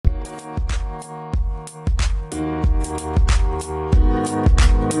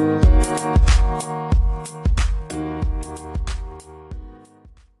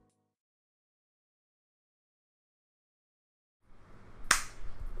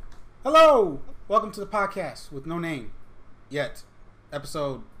Hello! Welcome to the podcast with no name yet.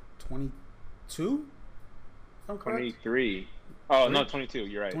 Episode 22? If I'm correct? 23. Oh, Three? no, 22.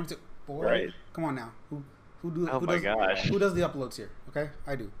 You're right. 22. Boy, Right. come on now. Who Oh my gosh. Who does the uploads here? Okay?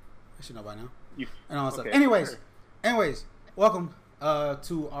 I do. I should know by now. You, And all that stuff. okay, Anyways, sure. welcome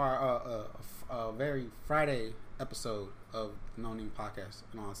to our very Friday episode of No Name Podcast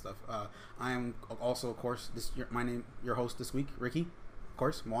and all that stuff. I am also, of course, your host this week, Ricky, of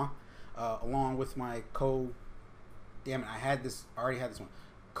course, moi, along with my damn it, I already had this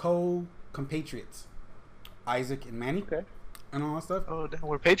one, compatriots, Isaac and Manny, Okay. and all that stuff. Oh, damn,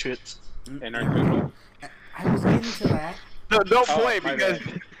 we're Patriots. And our good I was getting to that. No, don't Oh, play my because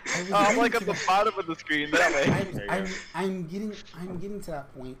bad. I'm like at the bottom of the screen that way. There you go. I'm getting to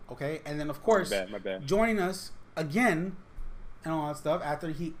that point, okay? And then of course, My bad. joining us again and all that stuff after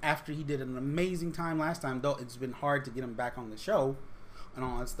he did an amazing time last time, though it's been hard to get him back on the show and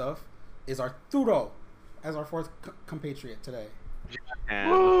all that stuff, is Arturo as our fourth compatriot today. And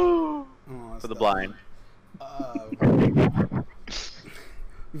And all that for the stuff. blind.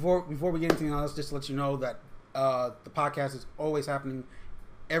 Before we get into anything else, just to let you know that the podcast is always happening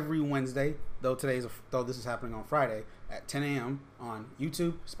every Wednesday, though this is happening on Friday at 10 a.m. on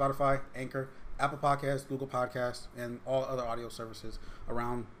YouTube, Spotify, Anchor, Apple Podcasts, Google Podcasts, and all other audio services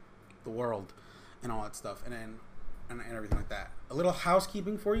around the world, and all that stuff, and everything like that. A little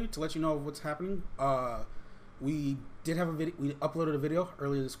housekeeping for you to let you know what's happening. We did have a video. We uploaded a video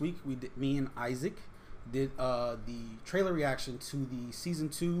earlier this week. Me and Isaac did the trailer reaction to the season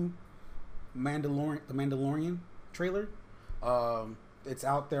 2 the Mandalorian trailer. It's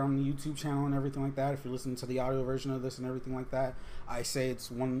out there on the YouTube channel and everything like that. If you're listening to the audio version of this and everything like that, I say it's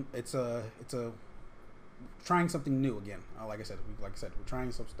a trying something new again. Like I said, we're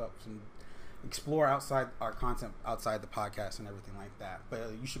trying some stuff, explore outside our content, outside the podcast and everything like that. But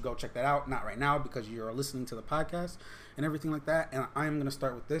you should go check that out. Not right now because you're listening to the podcast and everything like that. And I am going to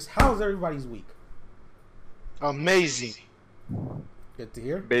start with this. How's everybody's week? Amazing. Good to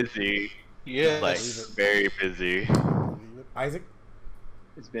hear. Busy. Yes. Like, very busy. Isaac?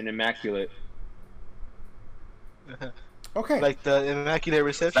 It's been immaculate. Okay. Like the Immaculate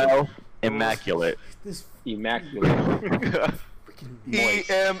Reception. Oh. No, immaculate. This Immaculate. freaking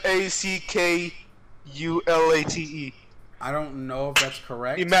EMACKULATE. I don't know if that's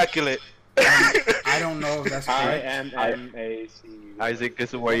correct. Immaculate. I don't know if that's correct. IMMAC. Isaac, this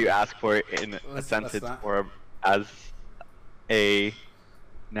is where you ask for it in a Let's sentence not- or as a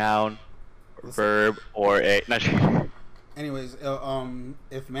noun, verb, or a. Anyways,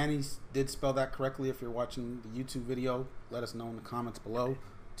 if Manny did spell that correctly, if you're watching the YouTube video, let us know in the comments below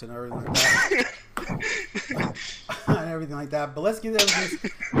to know everything like that. And everything like that. But let's get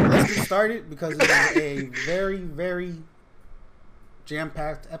started because it is a very, very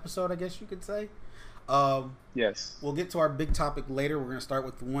jam-packed episode, I guess you could say. Yes. We'll get to our big topic later. We're gonna start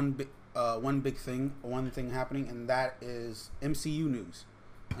with one thing happening, and that is MCU news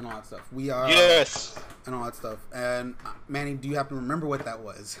and all that stuff. We are Yes. and all that stuff. And Manny, do you happen to remember what that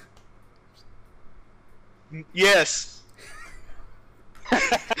was? Yes.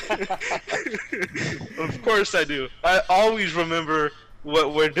 Of course I do. I always remember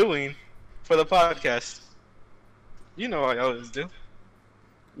what we're doing for the podcast. You know I always do.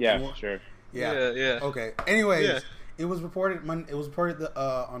 Yeah, sure. Yeah. Okay. Anyways, Yeah. it was reported.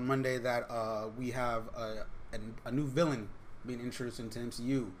 On Monday that we have a new villain being introduced into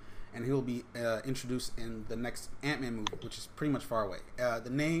MCU, and he'll be introduced in the next Ant-Man movie, which is pretty much far away.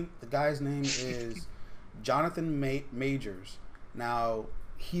 The guy's name is Jonathan Majors. Now,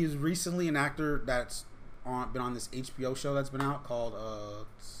 he is recently an actor that's been on this HBO show that's been out called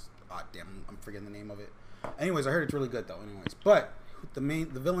I'm forgetting the name of it. Anyways, I heard it's really good though. Anyways, but the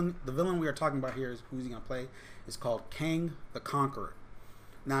villain we are talking about here is who's he gonna play is called Kang the Conqueror.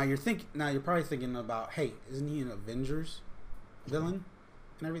 Now you're probably thinking about, hey, isn't he an Avengers villain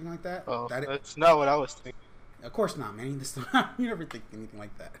and everything like that? Oh, that's not what I was thinking. Of course not, man. You never think anything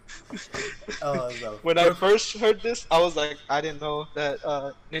like that. So, When I first heard this, I was like, I didn't know that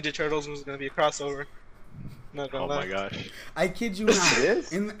Ninja Turtles was gonna be a crossover. Not gonna Oh lie. my gosh. I kid you not.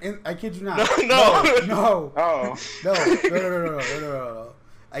 It is? I kid you not. No. No. Oh. No.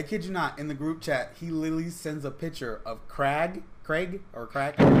 I kid you not. In the group chat, he literally sends a picture of Craig, I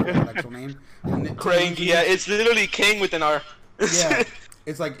don't know his actual name. Krang, yeah, it's literally Kang with an R. Yeah,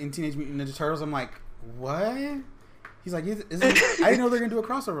 it's like in Teenage Mutant Ninja Turtles. I'm like, what? He's like, I didn't know they're gonna do a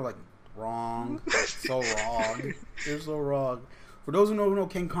crossover. Like, wrong, so wrong. You're so wrong. For those who know who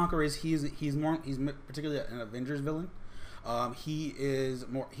King Conqueror is, he's particularly an Avengers villain. He is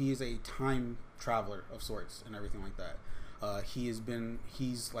a time traveler of sorts and everything like that.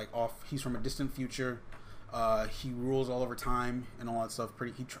 He's like off. He's from a distant future. He rules all over time and all that stuff.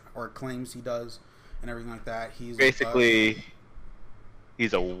 Or claims he does, and everything like that. He's basically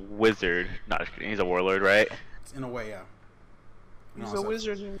he's a wizard. He's a warlord, right? In a way, yeah. He's a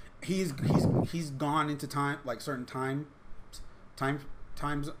wizard. He's gone into time, like certain times,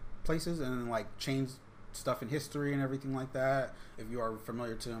 places, and like changed stuff in history and everything like that. If you are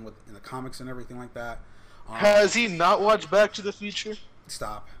familiar to him in the comics and everything like that. Has he not watched Back to the Future?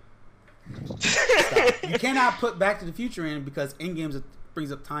 Stop. Stop. You cannot put Back to the Future in because Endgames it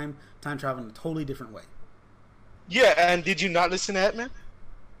brings up time travel in a totally different way. Yeah, and did you not listen to Ant-Man?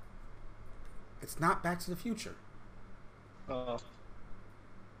 It's not Back to the Future. Oh.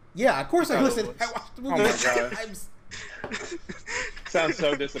 Yeah, of course I listened. I watched the movie. Oh my god. Sounds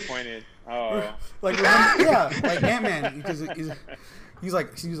so disappointed. Oh. Like yeah, like Ant-Man because he's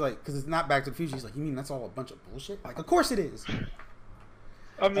like because it's not Back to the Future. He's like, you mean that's all a bunch of bullshit? Like, of course it is.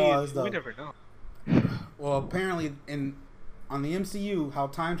 I mean, we never know. Well, apparently on the MCU, how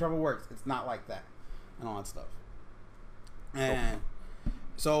time travel works, it's not like that and all that stuff. And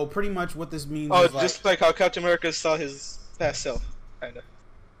so pretty much what this means is just like how Captain America saw his past self, kind of.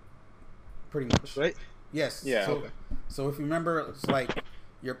 Pretty much. Right? Yes. Yeah. So if you remember, it's like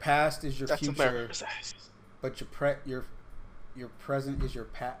your past is your future, but your present is your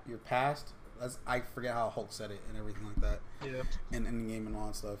past. I forget how Hulk said it and everything like that. Yeah. And in the game and all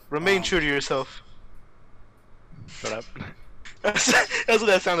that stuff. Remain true to yourself. Shut up. That's what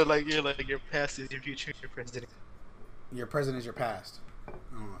that sounded like. You're like your past is your future, your present. Your present is your past.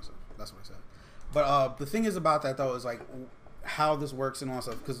 That's what I said. But the thing is about that though is like how this works and all that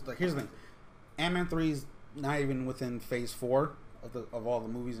stuff. Because like here's the thing, Ant-Man 3 is not even within Phase 4 of all the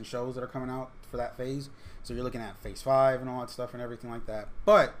movies and shows that are coming out for that phase. So you're looking at Phase 5 and all that stuff and everything like that.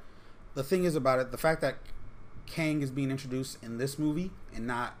 But the thing is about it, the fact that Kang is being introduced in this movie and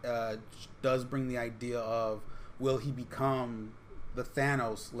not does bring the idea of will he become the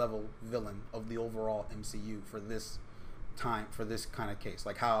Thanos level villain of the overall MCU for this kind of case,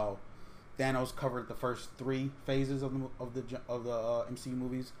 like how Thanos covered the first 3 phases of the MCU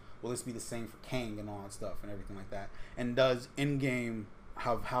movies. Will this be the same for Kang and all that stuff and everything like that? And does Endgame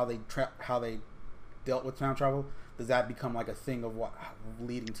how they dealt with time travel? Does that become like a thing of what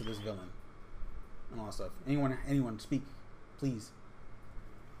leading to this villain and all that stuff? Anyone speak, please.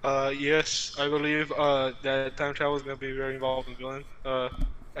 Yes, I believe that time travel is gonna be very involved in villain.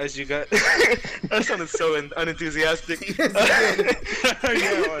 As you got, that sounded so unenthusiastic. Yes,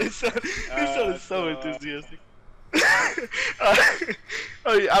 sounded so enthusiastic.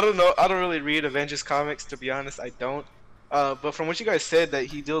 I don't know. I don't really read Avengers comics, to be honest. I don't. But from what you guys said, that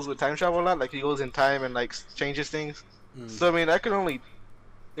he deals with time travel a lot, like he goes in time and like changes things. So I mean, it can only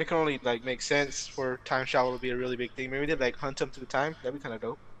like make sense for time travel to be a really big thing. Maybe they like hunt him through time. That'd be kind of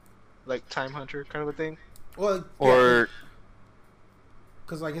dope, like time hunter kind of a thing. Well, or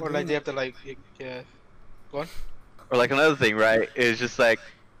because like they have to like go on. Or like another thing, right? Is just like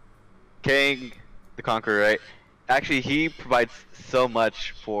Kang the Conqueror, right? Actually, he provides so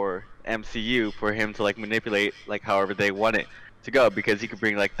much for MCU for him to like manipulate like however they want it to go, because he could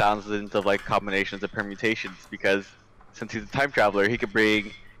bring like thousands of like combinations and permutations, because since he's a time traveler he could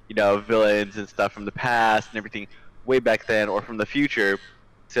bring, you know, villains and stuff from the past and everything way back then or from the future.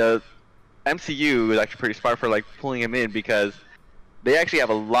 So MCU is actually pretty smart for like pulling him in, because they actually have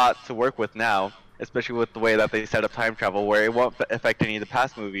a lot to work with now, especially with the way that they set up time travel, where it won't affect any of the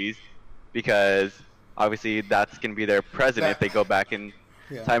past movies, because obviously that's going to be their present if they go back in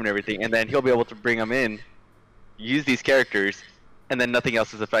time and everything, and then he'll be able to bring them in, use these characters, and then nothing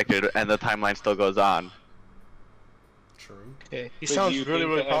else is affected, and the timeline still goes on. True. Okay. He sounds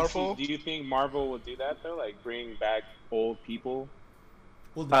really powerful. Do you think Marvel will do that though? Like bring back old people?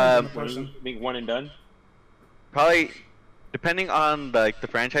 Well, depends on the person. Think one and done? Probably, depending on the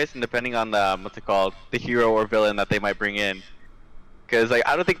franchise and depending on the the hero or villain that they might bring in. Because like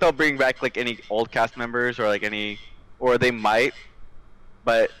I don't think they'll bring back like any old cast members or like or they might,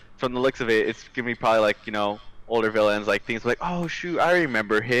 but from the looks of it, it's gonna be probably like, you know, older villains, like things like, oh shoot, I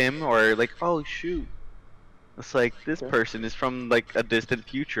remember him, or like, oh shoot, it's like this person is from like a distant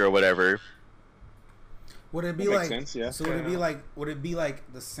future or whatever. Would it be that like makes sense, yeah. So would it be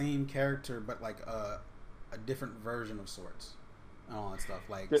like the same character but like a different version of sorts and all that stuff?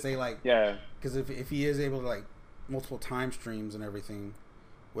 Like say like because if he is able to like multiple time streams and everything,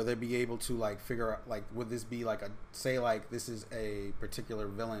 would they be able to like figure out like would this be like a say like this is a particular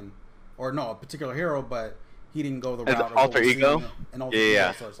villain or no a particular hero, but he didn't go the As route of alter what we're ego? seeing in alter Yeah.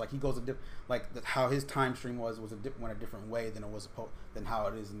 ego. So it's like he goes how his time stream went a different way than it was than how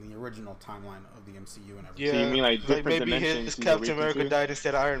it is in the original timeline of the MCU and everything. Yeah, So you mean, like, different maybe dimensions his he go Captain reach America into? died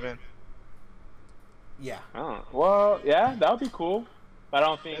instead of Iron Man. Yeah. Oh, well, yeah, that would be cool. But I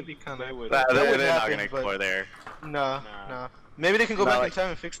don't think That'd be kinda- they would. That They're would not happen, gonna but- explore there. Nah, Nah. nah. Maybe they can go No, back like- in time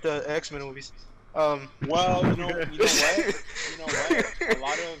and fix the X-Men movies. Well, you know what? You know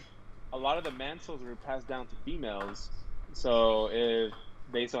what? A lot of the mantles were passed down to females. So if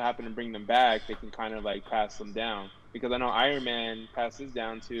they so happen to bring them back, they can kind of like pass them down. Because I know Iron Man passes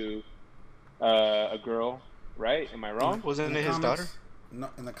down to a girl, right? Am I wrong? Wasn't In it the his comics- daughter? No,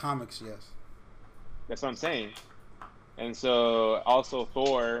 in the comics, yes. That's what I'm saying. And so also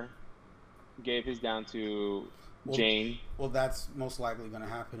Thor gave his down to Well- Jane. Well, that's most likely going to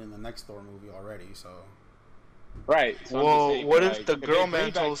happen in the next Thor movie already. So Right. So I'm just Whoa, saying, what like, if the they girl bring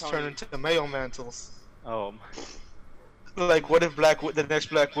back mantles Tony- turn into the male mantles? Oh. Like, what if the next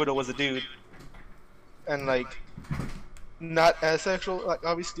Black Widow was a dude? And, like, not as sexual, like,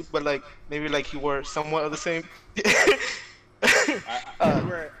 obviously, but, like, maybe, like, he were somewhat of the same.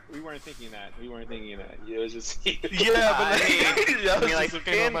 we weren't thinking that. We weren't thinking that. It was just Yeah, but, like, that I was mean, like, just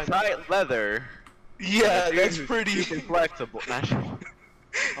okay on my- skin tight leather. Yeah, that's Dude, pretty. super flexible.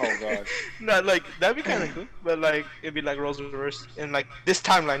 Oh god. Not like that'd be kind of cool, but like it'd be like roles reversed in like this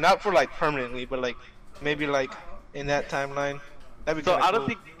timeline, not for like permanently, but like maybe like in that timeline. That'd be So kinda I don't cool.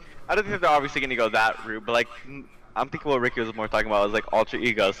 think they're obviously gonna go that route, but like I'm thinking what Ricky was more talking about was like alter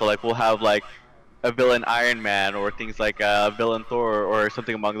ego. So like we'll have like a villain Iron Man or things like a villain Thor or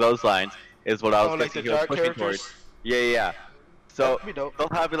something along those lines is what I was like the thinking he was dark pushing characters. towards. Yeah. So That'd be dope. they'll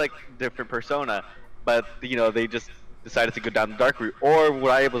have like different persona, but you know they just decided to go down the dark route. Or what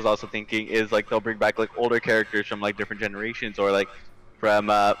I was also thinking is like they'll bring back like older characters from like different generations or like from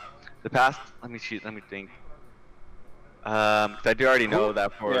the past. Let me think. 'Cause I do already know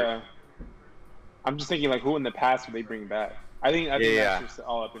that for Yeah. I'm just thinking like who in the past would they bring back? I think Yeah. that's just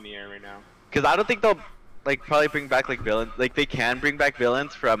all up in the air right now. because I don't think they'll like probably bring back like villains. Like they can bring back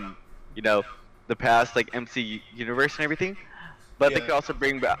villains from you know the past like MC universe and everything, but they Yeah. could also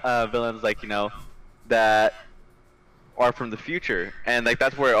bring back villains like you know that are from the future, and like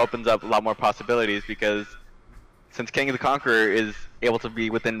that's where it opens up a lot more possibilities because since King of the Conqueror is able to be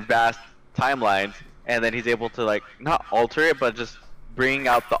within vast timelines, and then he's able to like not alter it, but just bring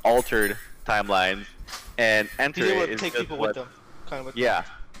out the altered timelines and enter He's able it. to is take just people what- with them, kind of like. Yeah.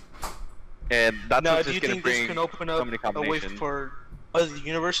 And that's Now, what's do you just gonna think this bring can open so up many a way combinations. for other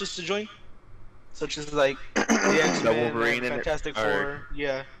universes to join, such as like the X-Men, Wolverine like, and- Fantastic or- Four?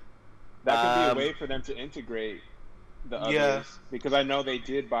 Yeah. That could be a Um, way for them to integrate the others. Yeah. Because I know they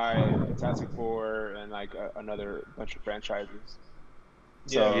did buy Fantastic Four and like another bunch of franchises.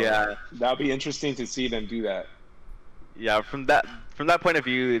 So Yeah. that'll be interesting to see them do that. Yeah, from that point of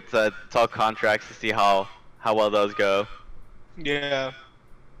view, it's all contracts to see how well those go. Yeah.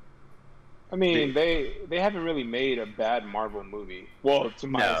 I mean, they haven't really made a bad Marvel movie. Well, to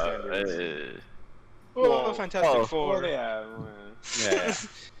my standards. Well, Well, Fantastic oh, Four. Well, they have. Yeah.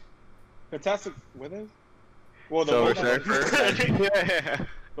 Fantastic. Were they? Well, the Silver ones, that, Surfer. Yeah.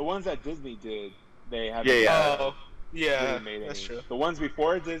 the ones that Disney did, they haven't Yeah. Oh, yeah, really made that's any. true. The ones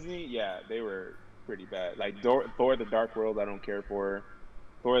before Disney, yeah, they were pretty bad. Like Thor: The Dark World, I don't care for.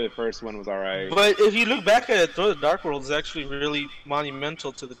 Thor: the first one was alright. But if you look back at it, Thor: The Dark World is actually really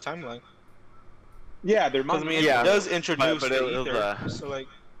monumental to the timeline. Yeah, they're 'Cause, I mean, Yeah. it does introduce But the it was, ether. So like,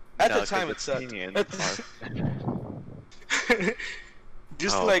 at No, the 'cause time it it's sucked. Kenyan.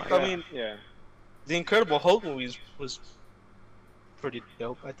 Just Oh like my I mean, yeah. the Incredible Hulk movies was pretty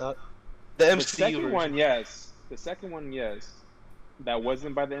dope. I thought the The MCU second version. one, yes. The second one, yes. That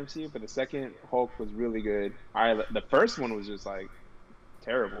wasn't by the MCU, but the second Hulk was really good. The first one was just like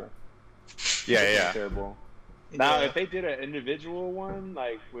terrible. Yeah. Terrible. Now, Yeah. if they did an individual one,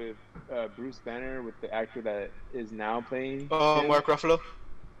 like with Bruce Banner, with the actor that is now playing, him, Mark Ruffalo.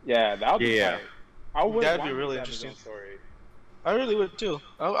 yeah, that would be Yeah. tight. I would That'd want be him really to have his interesting. own story. I really would too.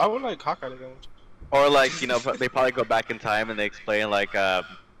 I would like Hawkeye to go. Or like you know they probably go back in time and they explain like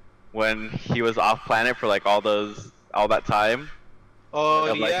when he was off planet for like all that time. Oh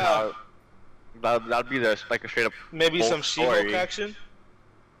of, like, yeah, how that'd be like a straight up. maybe whole some She-Hulk story. action,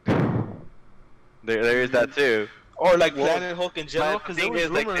 There is that too. or like Well, Planet Hulk in general. But the Because there thing was is,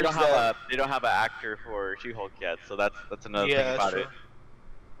 like, rumors that. they don't have an actor for She-Hulk yet, so that's another Yeah, thing that's about true. it.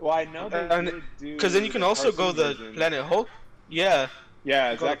 Well, I know they And- did do. Because then you can also go the cartoon version. Planet Hulk. Yeah, Yeah, go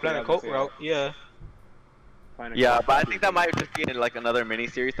the exactly. Planet Hulk route. Yeah. Yeah, but I think that might just be like another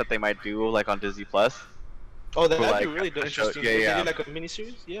miniseries that they might do like on Disney Plus. Oh, that'd For, be like, really a show- interesting. yeah, If yeah. They did like a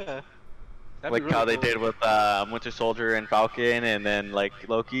miniseries. Yeah. That'd like be really how they cool. did with Winter Soldier and Falcon, and then like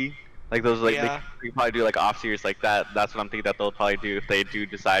Loki. Like those, like Yeah. they could probably do like off series like that. That's what I'm thinking that they'll probably do if they do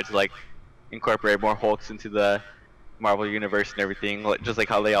decide to like incorporate more Hulks into the Marvel universe and everything. Like, just like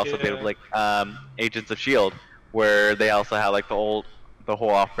how they also did with Yeah. like Agents of Shield, where they also had like the whole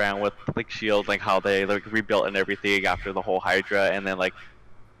off brand with like Shield, like how they like rebuilt and everything after the whole Hydra, and then like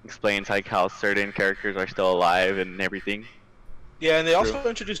explains like how certain characters are still alive and everything. Yeah, and they also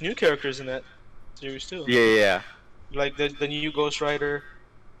introduced new characters in that series too. Yeah. Like the new Ghost Rider,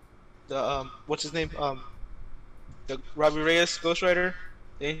 the what's his name? The Robbie Reyes Ghost Rider.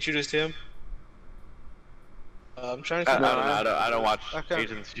 They introduced him. I'm trying to I think. don't know. I don't watch I can't-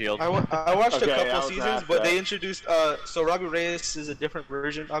 Agents of Shield. I watched Okay, a couple I of was seasons, after but that. they introduced so Robbie Reyes is a different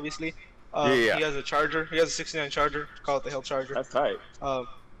version, obviously. Yeah. He has a Charger. He has a '69 Charger. Call it the Hell Charger. That's tight.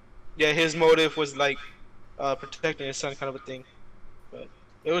 Yeah, his motive was like protecting his son, kind of a thing. But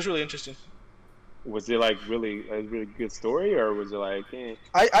it was really interesting. Was it like really a really good story, or was it like, eh?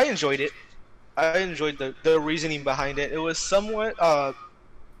 I enjoyed it. I enjoyed the reasoning behind it. It was somewhat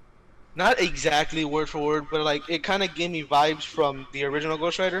not exactly word for word, but like it kind of gave me vibes from the original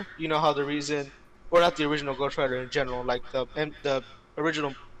Ghost Rider. You know how the reason, or not the original Ghost Rider in general, like the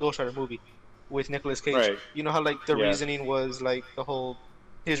original Ghost Rider movie with Nicolas Cage. Right. You know how like the Yeah. reasoning was like the whole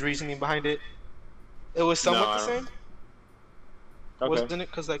his reasoning behind it. It was somewhat I the don't- same, Okay. wasn't it?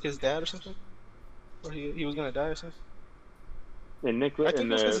 Because like his dad or something, or he was gonna die or something. And Nicholas, I think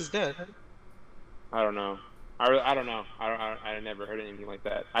and it was the, 'cause his dad. I don't know. I don't know. I never heard anything like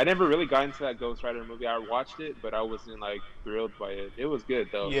that. I never really got into that Ghost Rider movie. I watched it, but I wasn't like thrilled by it. It was good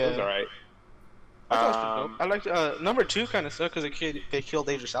though. It was Yeah. alright. I thought it was pretty dope. I liked number 2 kind of sucked because they killed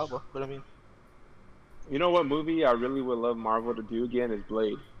Idris Elba, but I mean, You know what movie I really would love Marvel to do again is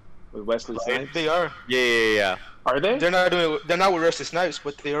Blade with Wesley Snipes. they are. Yeah. Are they? They're not doing. They're not with Wesley Snipes,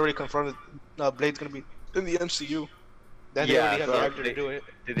 but they already confirmed that Blade's gonna be in the MCU. That they Yeah, already have so the actor they- to do it.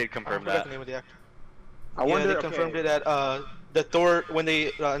 They did I confirm forgot that. the name of the actor. I wonder. Yeah, they confirmed it at the Thor when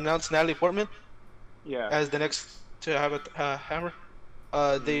they announced Natalie Portman Yeah. as the next to have a hammer.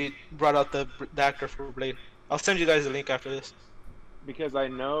 They brought out the actor for Blade. I'll send you guys the link after this. Because I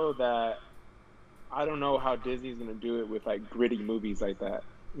know that I don't know how Disney's gonna do it with like gritty movies like that.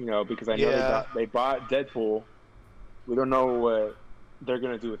 You know, because I know Yeah. they bought Deadpool. We don't know what they're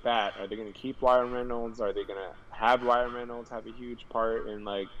gonna do with that. Are they gonna keep Ryan Reynolds? Are they gonna have Ryan Reynolds have a huge part in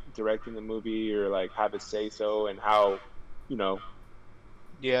like directing the movie, or like have a say so and how, you know,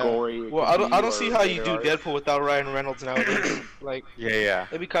 Yeah. gory? it Well, could I be, don't see or how you do rated R? Deadpool without Ryan Reynolds nowadays. Like, Yeah.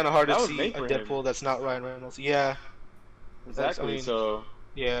 it'd be kind of hard That to was see made a for him. Deadpool that's not Ryan Reynolds. Yeah. Exactly. I mean- So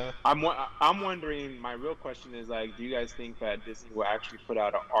Yeah. I'm wondering. My real question is like, do you guys think that Disney will actually put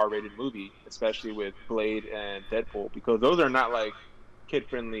out an R-rated movie, especially with Blade and Deadpool, because those are not like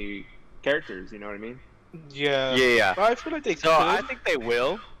kid-friendly characters? You know what I mean? Yeah. Yeah. I feel like they So could. I think they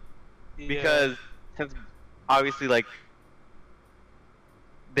will, because since obviously like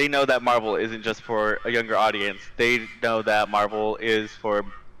they know that Marvel isn't just for a younger audience. They know that Marvel is for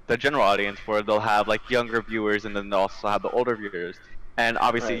the general audience, where they'll have like younger viewers and then they'll also have the older viewers. And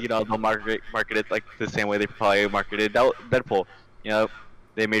obviously, Right. you know, they'll market it like the same way they probably marketed Deadpool. You know,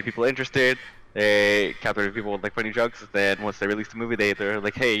 they made people interested. They captured people with like funny jokes. Then once they released the movie, they're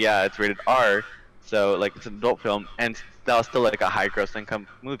like, hey, yeah, it's rated R, so like it's an adult film, and that was still like a high gross income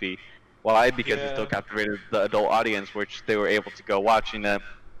movie. Why? Because it still Yeah. captivated the adult audience, which they were able to go watching it,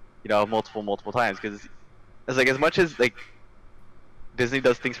 you know, multiple times. Because it's like, as much as like Disney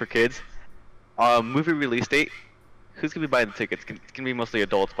does things for kids, movie release date, who's gonna be buying the tickets? It's gonna be mostly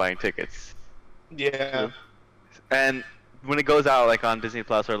adults buying tickets. Yeah. And when it goes out like on Disney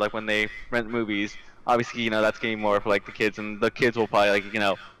Plus, or like when they rent movies, obviously, you know, that's getting more for like the kids, and the kids will probably like, you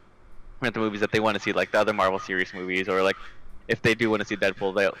know, rent the movies that they want to see, like the other Marvel series movies, or like if they do want to see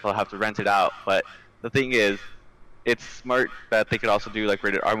Deadpool, they'll have to rent it out. But the thing is, it's smart that they could also do like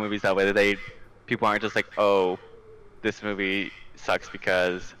rated R movies, that way that people aren't just like, oh, this movie sucks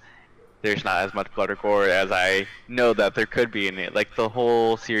because there's not as much blood or gore as I know that there could be in it. Like the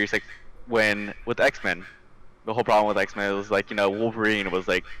whole series, like when with X-Men, the whole problem with X-Men was like, you know, Wolverine was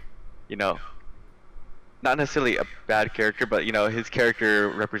like, you know, not necessarily a bad character, but you know, his character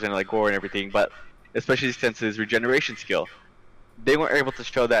represented like gore and everything, but especially since his regeneration skill, they weren't able to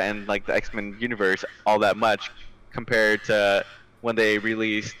show that in like the X-Men universe all that much compared to when they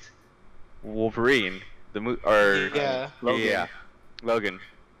released Wolverine, Yeah. Logan. Logan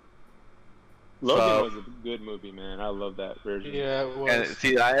So- was a good movie, man. I love that version. Yeah. It And was.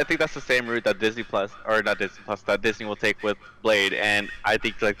 see, I think that's the same route that Disney Plus, or not Disney Plus, that Disney will take with Blade, and I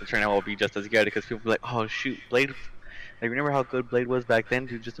think like the turnout will be just as good, because people will be like, oh shoot, Blade Like, remember how good Blade was back then?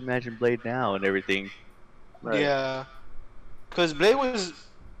 Dude, just imagine Blade now and everything. Right. Yeah, because Blade was.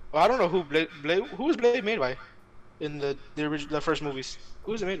 I don't know who Blade. Who was Blade made by? In the first movies.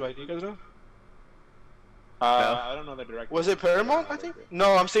 Who was it made by? Do you guys know? I don't know the director. Was it Paramount? I think.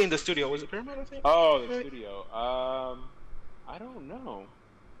 No, I'm saying the studio. Was it Paramount? I think. Oh, the studio. I don't know.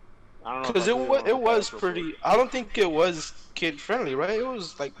 I don't know. Because it was pretty. I don't think it was kid friendly, right? It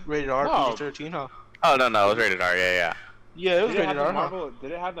was like rated R, No. PG-13, huh? Oh, no, it was rated R, yeah. Yeah, it was Did it, rated have R. the Huh? Marvel,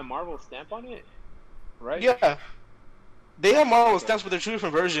 did it have the Marvel stamp on it? Right? Yeah. They have Marvel stamps, but they're two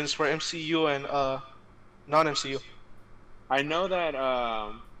different versions for MCU and non-MCU. I know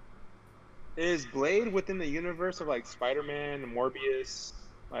that is Blade within the universe of like Spider-Man, Morbius,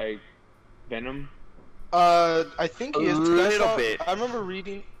 like Venom? I think he is. A little bit. I remember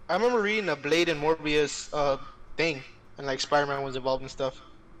reading a Blade and Morbius thing, and like Spider-Man was involved and stuff.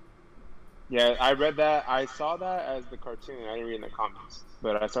 Yeah, I read that. I saw that as the cartoon. I didn't read in the comics,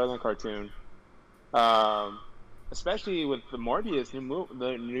 but I saw it in the cartoon. Especially with the Morbius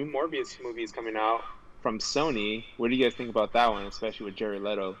the new Morbius movies coming out from Sony. What do you guys think about that one, especially with Jared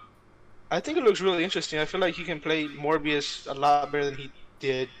Leto? I think it looks really interesting. I feel like he can play Morbius a lot better than he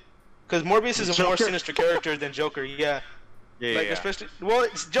did, because Morbius is a more sinister character than Joker. Yeah. Like, especially, well,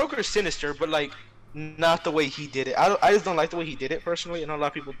 Joker's sinister, but like not the way he did it. I just don't like the way he did it personally. I know a lot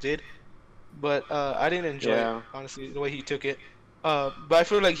of people did, but I didn't enjoy it, honestly, the way he took it. But I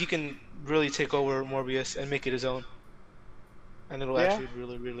feel like he can really take over Morbius and make it his own, and it'll actually be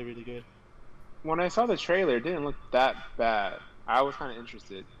really, really, really good. When I saw the trailer, it didn't look that bad. I was kind of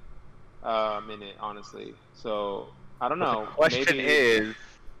interested in it, honestly. So I don't know. The question is,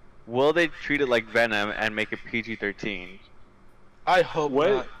 will they treat it like Venom and make it PG-13? I hope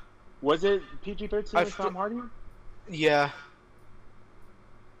not. Was it PG-13 with Tom Hardy? Yeah.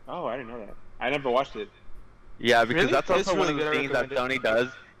 Oh, I didn't know that. I never watched it. Yeah, because Really? that's also It's one really of the good. I things that recommend Sony does,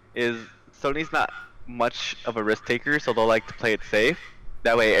 is Sony's not much of a risk taker, so they'll like to play it safe.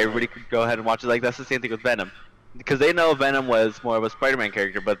 That way everybody could go ahead and watch it. Like, that's the same thing with Venom. Because they know Venom was more of a Spider-Man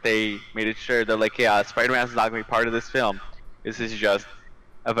character, but they made it sure they're like, yeah, Spider-Man's not going to be part of this film. This is just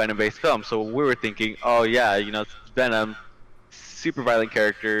a Venom-based film. So we were thinking, oh yeah, you know, it's Venom, super violent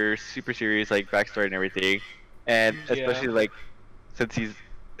character, super serious, like, backstory and everything. And especially, like, since he's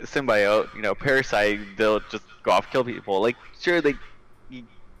a symbiote, you know, parasite, they'll just go off kill people. Like, sure, they... you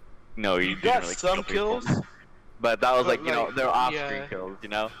got really some kill kills, people. But that was like, you know, like, they're off-screen kills, you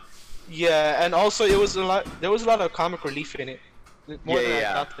know? Yeah, and also there was a lot of comic relief in it, more than I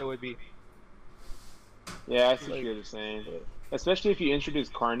Yeah. thought there would be. Yeah, I see what you're saying. Especially if you introduce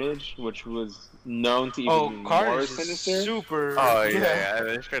Carnage, which was known to even be more Carnage sinister. is super. Oh,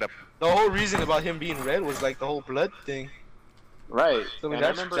 yeah, straight up. The whole reason about him being red was like the whole blood thing. Right. So I mean, And I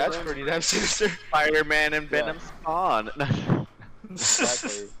that's remember when- pretty damn sinister. Spider-Man and Venom spawn.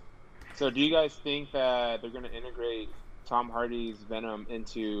 Exactly. So do you guys think that they're going to integrate Tom Hardy's Venom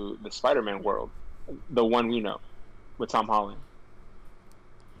into the Spider-Man world? The one we know, with Tom Holland?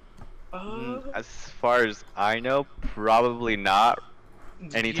 As far as I know, probably not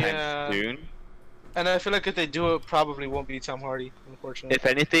anytime soon. And I feel like if they do it, probably won't be Tom Hardy, unfortunately. If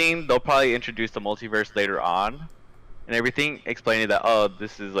anything, they'll probably introduce the multiverse later on and everything, explaining that, oh,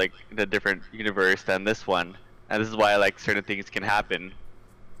 this is like a different universe than this one, and this is why like certain things can happen.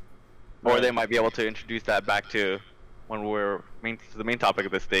 Or they might be able to introduce that back to when we're to the main topic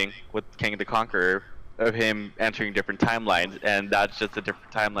of this thing with Kang the Conqueror, of him entering different timelines, and that's just a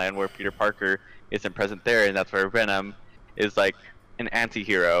different timeline where Peter Parker isn't present there, and that's where Venom is like an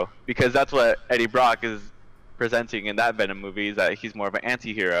anti-hero, because that's what Eddie Brock is presenting in that Venom movie, is that he's more of an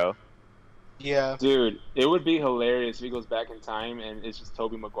anti-hero. Yeah. Dude, it would be hilarious if he goes back in time and it's just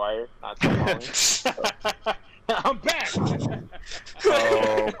Tobey Maguire, not Tom Holland. I'm back!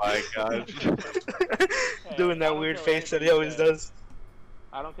 Oh my gosh. Doing that weird face that he always does.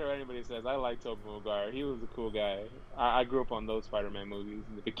 I don't care what anybody says. I like Tobey Maguire. He was a cool guy. I grew up on those Spider-Man movies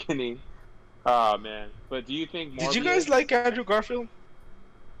in the beginning. Oh man! But do you think? Did you guys like Andrew Garfield?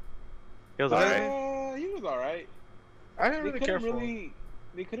 He was alright. He was alright. I didn't really care for him.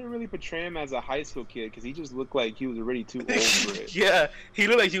 They couldn't really portray him as a high school kid because he just looked like he was already too old for it. Yeah, he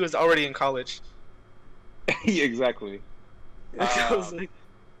looked like he was already in college. Yeah, exactly. I was like,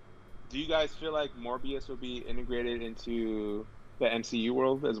 Do you guys feel like Morbius will be integrated into the MCU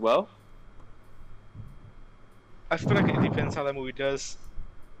world as well? I feel like it depends how that movie does.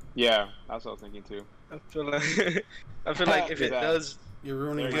 Yeah, that's what I was thinking too. I feel like if it does You're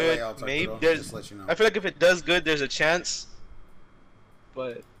ruining my good, layouts, maybe Arturo, just to let you know. I feel like if it does good, there's a chance.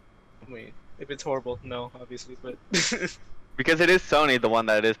 But I mean, if it's horrible, no, obviously. But Because it is Sony, the one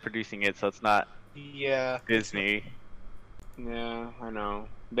that is producing it, so it's not yeah, Disney. Yeah, I know.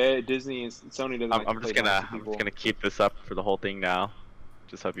 Disney and Sony doesn't like to I'm play just nice to gonna people. keep this up for the whole thing now.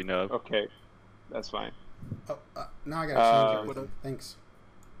 Just hope you know. Okay, that's fine. Oh, now I gotta change Uh, everything. Thanks.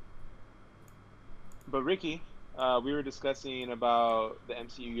 But Ricky, we were discussing about the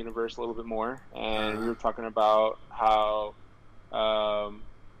MCU universe a little bit more, and we were talking about how,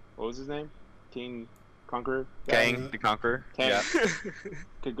 what was his name? King Conqueror? Kang the Conqueror. Kang. Yeah.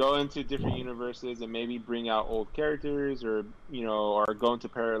 Could go into different universes and maybe bring out old characters, or or go into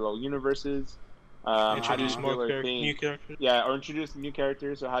parallel universes. How do you Introduce feel more or think? new characters. Yeah, or introduce new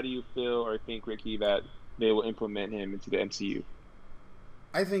characters. So how do you feel or think, Ricky, that they will implement him into the MCU?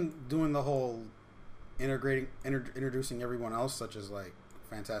 I think doing the whole introducing everyone else, such as like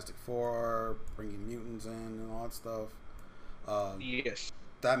Fantastic Four, bringing mutants in and all that stuff. Yes.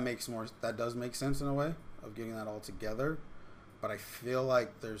 That does make sense in a way of getting that all together. But I feel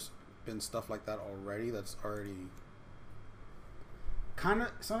like there's been stuff like that already that's already kind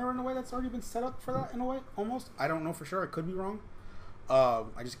of somewhere in a way that's already been set up for that in a way, almost. I don't know for sure. I could be wrong.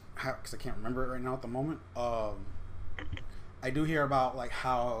 I just because I can't remember it right now at the moment. I do hear about like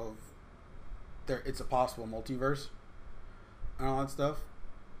how it's a possible multiverse and all that stuff,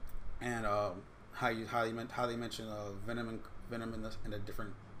 and how they mention Venom in a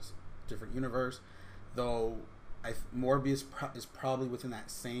different universe, though. Morbius is probably within that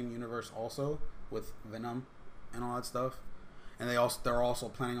same universe also with Venom and all that stuff, and they're also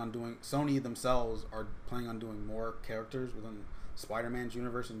planning on doing. Sony themselves are planning on doing more characters within Spider-Man's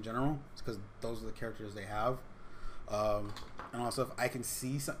universe in general, because those are the characters they have, and all that stuff. I can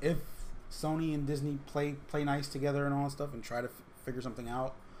see if Sony and Disney play nice together and all that stuff and try to figure something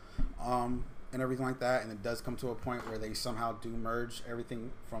out, and everything like that, and it does come to a point where they somehow do merge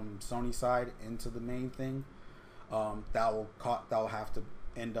everything from Sony's side into the main thing. That will have to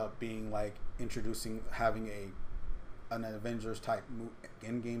end up being like having an Avengers type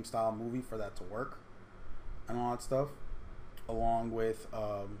in-game style movie for that to work and all that stuff, along with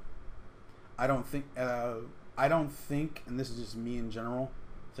I don't think, and this is just me in general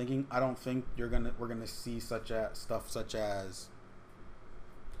thinking, I don't think we're gonna see stuff such as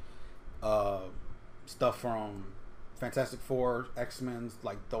stuff from Fantastic Four, X-Men,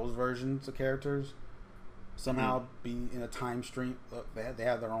 like those versions of characters somehow be in a time stream. They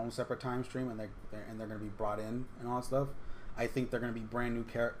have their own separate time stream, and they're going to be brought in and all that stuff. I think they're going to be brand new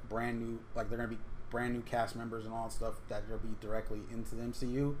they're going to be brand new cast members and all that stuff that will be directly into the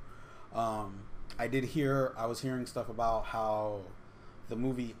MCU. I was hearing stuff about how the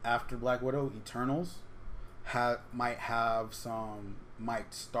movie after Black Widow, Eternals, might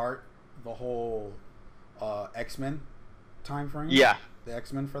start the whole X-Men time frame. Yeah. The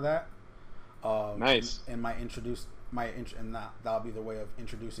X-Men for that. Nice. And that'll be the way of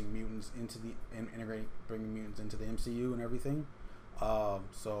introducing mutants bringing mutants into the MCU and everything.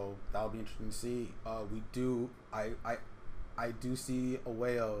 So that'll be interesting to see. I do see a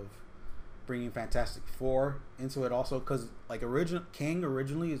way of bringing Fantastic Four into it also, because like Kang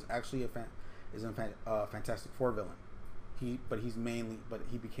originally is actually a Fantastic Four villain. He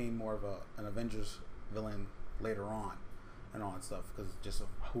became more of an Avengers villain later on and all that stuff because just of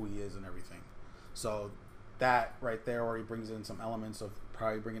who he is and everything. So that right there already brings in some elements of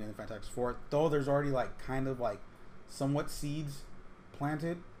probably bringing in the Fantastic Four, though there's already like kind of like somewhat seeds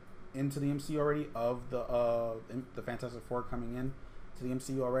planted into the MCU already of the Fantastic Four coming in to the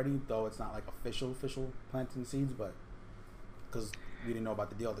MCU already, though it's not like official planting seeds, but because we didn't know about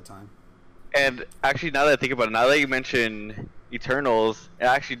the deal at the time. And actually, now that I think about it, now that you mention Eternals, it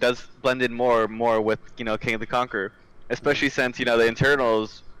actually does blend in more with King of the Conqueror, especially since the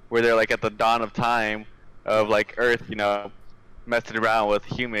Eternals were there like at the dawn of time of like Earth, messing around with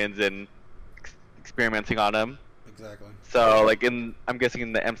humans and experimenting on them. Exactly. So like I'm guessing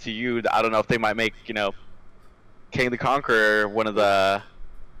in the MCU, I don't know if they might make King the Conqueror one of the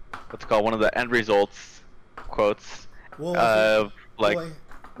end results quotes of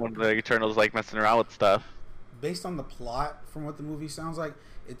one of the Eternals like messing around with stuff. Based on the plot, from what the movie sounds like,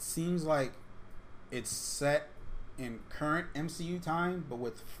 it seems like it's set in current MCU time, but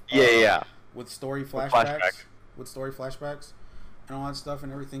with with story flashbacks, and all that stuff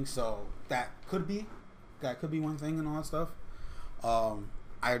and everything. So that could be one thing and all that stuff.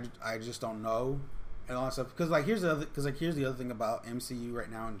 I just don't know and all that stuff, because here's the other thing about MCU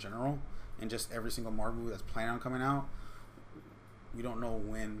right now in general, and just every single Marvel movie that's planning on coming out, we don't know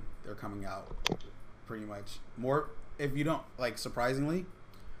when they're coming out. Pretty much more, if you don't like, surprisingly,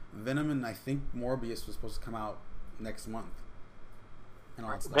 Venom and I think Morbius was supposed to come out next month. And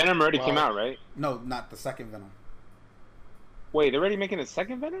all that stuff. Venom already came out, right? No, not the second Venom. Wait, they're already making a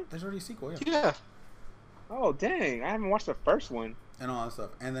second Venom? There's already a sequel. Yeah. Oh dang! I haven't watched the first one. and all that stuff.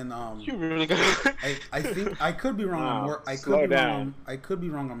 And then You really got. I think I could be wrong on Wow, I slow could be wrong. down. I could be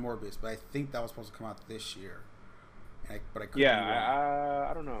wrong on Morbius, but I think that was supposed to come out this year. But I could be Yeah, wrong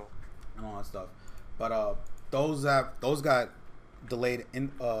I don't know. and all that stuff. But those got delayed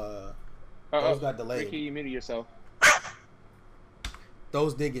in those got delayed. Ricky, you muted yourself.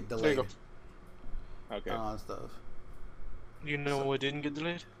 Those did get There delayed. you Okay. And all that stuff. You know what didn't get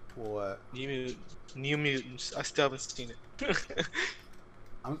delayed? What? New Mutants. I still haven't seen it.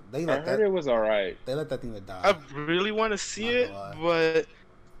 They I let heard that. it was alright. They let that thing that die. I really want to see Not it, gonna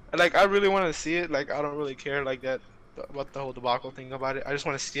but like I really want to see it. Like I don't really care like that about the whole debacle thing about it. I just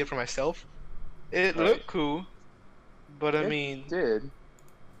want to see it for myself. It Right. looked cool, but I It mean, did.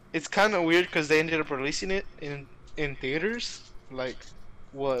 it's kind of weird because they ended up releasing it in theaters. Like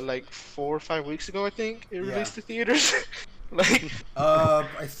what, like 4 or 5 weeks ago? I think it Yeah. released to theaters. Like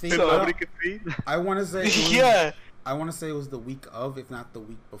I think So- Nobody could see. I want to say it was, yeah, I want to say it was the week of, if not the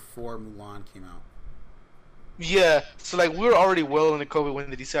week before Mulan came out. yeah. So like we were already well into COVID when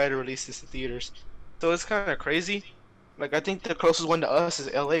they decided to release this in theaters. So it's kind of crazy. Like I think the closest one to us is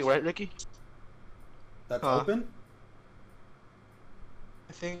LA, right, Ricky? That's Huh. open.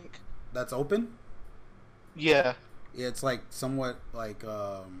 I think. That's open. Yeah. Yeah, it's like somewhat like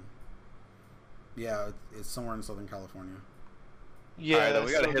yeah, it's somewhere in Southern California. Yeah. Alright, then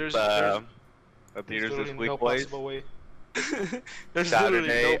we gotta so hit there's the theaters literally this week, no boys. possible way. There's Saturday,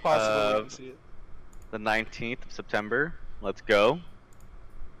 literally no possible way to see it. The 19th of September. Let's go.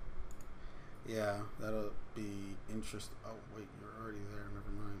 Yeah, that'll be interesting. Oh wait, you're already there.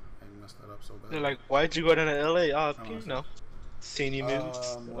 Never mind. I messed that up so bad. They're like, why'd you go down to LA? Oh, Oh, you I see. know, seeing you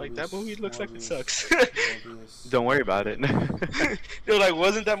mutants. Like that Morbius, movie looks like it Morbius, sucks. Morbius. Don't worry about it. They're like,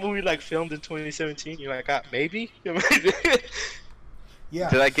 wasn't that movie like filmed in 2017? You're like, maybe. Yeah.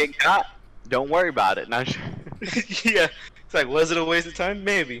 Did I get got? Don't worry about it. Not sure. Yeah. It's like, was it a waste of time?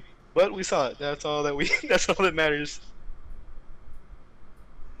 Maybe. But we saw it. That's all that that's all that matters.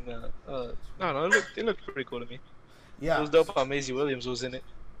 No, no, it looked pretty cool to me. Yeah. It was dope how Maisie Williams was in it.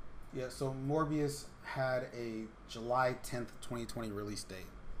 Yeah. So Morbius had a July 10th, 2020 release date,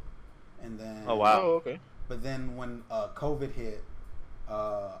 and then Oh, wow. Oh, okay. But then when COVID hit,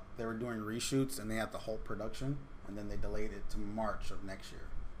 they were doing reshoots and they had to halt production, and then they delayed it to March of next year.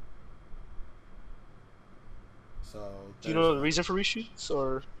 So Do you know the reason for reshoots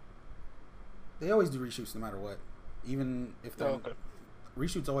or? they always do reshoots no matter what, even if Oh, they're okay.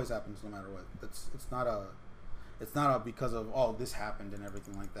 reshoots always happens no matter what. It's not a because of this happened and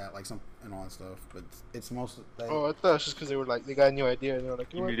everything like that, like some and all that stuff. But it's mostly Oh, I thought it was just because they were like they got a new idea and they were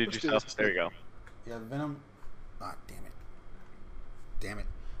like, You know what, muted let's do yourself. this. There you go. yeah, Venom. Ah, damn it.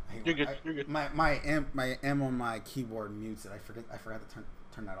 I hate You're when- good, you're good. My M on my keyboard mutes it. I forgot to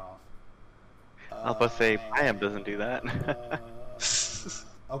turn that off. I was about to say, my amp doesn't do that.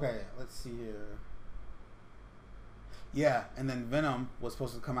 Okay, let's see here. Yeah, and then Venom was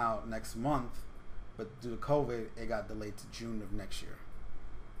supposed to come out next month, but due to COVID, it got delayed to June of next year.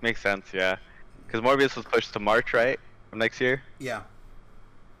 Makes sense, yeah. Because Morbius was pushed to March, right? Of next year? Yeah.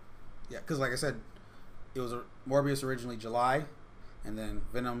 Yeah, because like I said, it was Morbius originally July, and then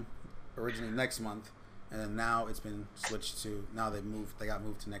Venom originally next month, and then now it's been switched to they got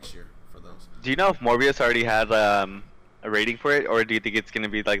moved to next year for those. Do you know if Morbius already had a rating for it, or do you think it's gonna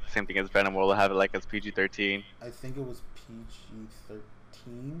be like the same thing as Venom, where we'll have it like as PG-13? I think it was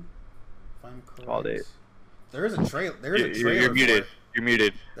PG-13. If I'm correct. All day. There is a trailer. There is a trailer. You're for muted. it. You're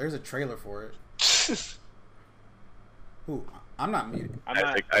muted. There's a trailer for it. Who? I'm not muted.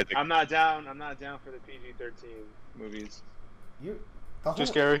 Isaac. I'm not down for the PG-13 movies. You. Too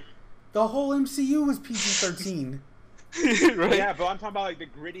scary. The whole MCU is PG-13. Right? Yeah, but I'm talking about like the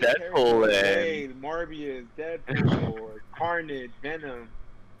gritty Deadpool characters. and- Blade, Morbius, Deadpool, Carnage, Venom.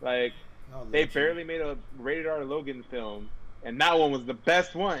 Like Y'all they legend. barely made a rated R Logan film, and that one was the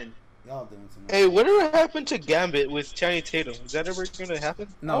best one. Y'all doing too much. Hey, whatever happened to Gambit with Channing Tatum? Is that ever gonna happen?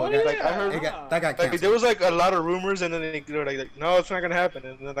 No, Oh, it got, like, I heard- that got Like canceled. there was like a lot of rumors, and then they were like, no, it's not gonna happen.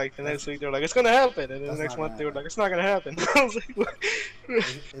 And then like the next week they were like, it's gonna happen. And then That's the next not month gonna they were happen. like, it's not gonna happen. I was like, what?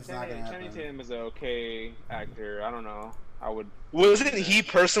 It's not gonna Channing happen. Tatum is an okay actor. I don't know. I would. Wasn't he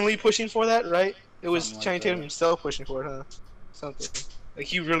personally pushing for that? Right? It was Something like Channing Tatum that. himself pushing for it, huh? Something. Like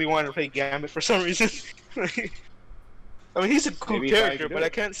he really wanted to play Gambit for some reason. I mean, he's a cool Maybe he thought he character, could do but it. I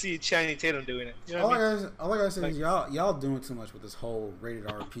can't see Channing Tatum doing it. You know All what I I mean? gotta say is y'all doing too much with this whole rated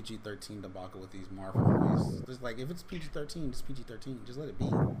R PG-13 debacle with these Marvel movies. Just like if it's PG-13, just PG-13. Just let it be.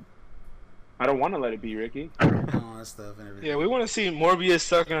 I don't want to let it be, Ricky. And all that stuff and everything. Yeah, we want to see Morbius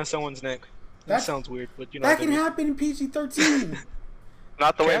sucking on someone's neck. That That's- sounds weird, but you know. That what I can mean. happen in PG-13.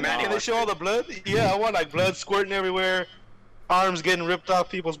 Not the way Can Manny they wants show it. all the blood? Yeah, I want like blood squirting everywhere, arms getting ripped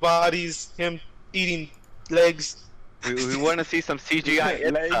off people's bodies, him eating legs. We want to see some CGI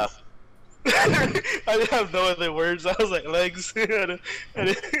it Legs. stuff. I have no other words. I was like legs. I'm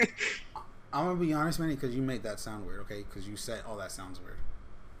gonna be honest, Manny, because you made that sound weird, okay? Because you said, "Oh, that sounds weird."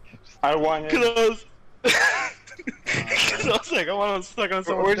 I want him. Cause I was like, I want to suck on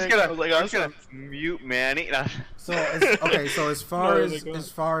someone's We're just dick. I gonna, was like, we're just gonna mute Manny. So okay, so as far No, as like, as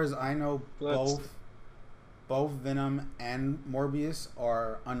far as I know, Let's- both Venom and Morbius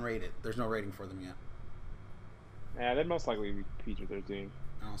are unrated. There's no rating for them yet. Yeah, they'd most likely be PG-13.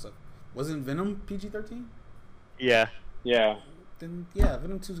 And also, wasn't Venom PG-13? Yeah. Yeah. Then yeah,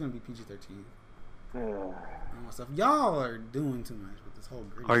 Venom 2 is gonna be PG-13. And all that stuff. Y'all are doing too much with this whole.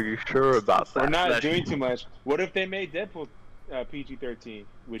 Are you sure about that? We're not That's- doing too much. What if they made Deadpool PG-13?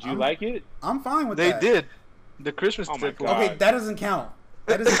 Would you I'm- like it? I'm fine with they that. did. The Christmas Oh my Deadpool. God. Okay, that doesn't count.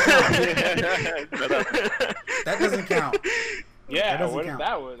 That doesn't count. That doesn't count. Yeah. doesn't What count. if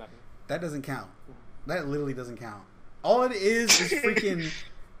that was? That doesn't count. That literally doesn't count. All it is freaking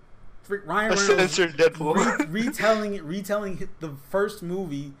Ryan A Reynolds censored Deadpool. retelling the first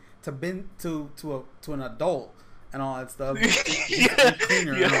movie to an adult and all that stuff. Yeah,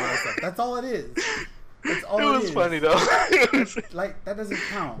 Cleaner and all that stuff. That's all it is. That's all It it was is. funny though. Like that doesn't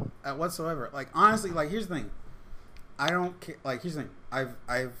count whatsoever. Like honestly, like here's the thing. I don't care. Like here's the thing.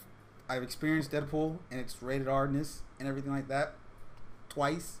 I've experienced Deadpool and its rated R-ness and everything like that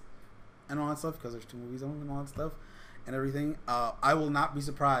twice and all that stuff because there's 2 movies on them and all that stuff and everything. I will not be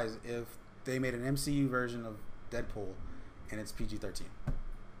surprised if they made an MCU version of Deadpool and it's PG-13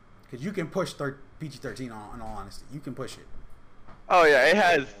 because you can push PG-13 in all honesty. You can push it. Oh yeah, it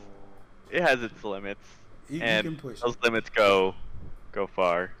has its limits, You and can push those it. limits go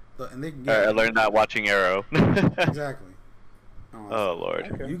far. And they can I learned that watching Arrow. exactly. Oh lord.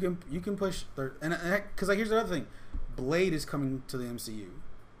 Okay. You can push and because like here's the other thing, Blade is coming to the MCU,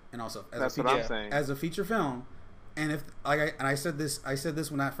 and also That's a what I'm Yeah. saying. as a feature film, and if I said this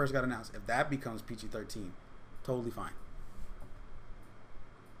when that first got announced, if that becomes PG-13, totally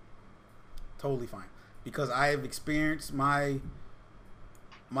fine, because I have experienced my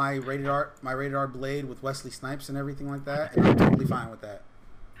rated R Blade with Wesley Snipes and everything like that, and I'm totally fine with that.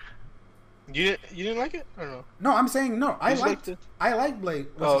 You didn't like it? I don't know. No, I'm saying no. I You just liked liked I liked Blade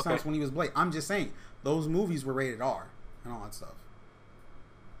Wesley Oh, okay. Snipes when he was Blade. I'm just saying those movies were rated R and all that stuff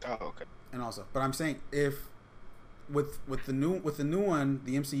Oh, okay. and all stuff. But I'm saying if with the new one,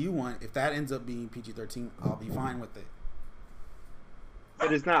 the MCU one, if that ends up being PG-13, I'll be fine with it.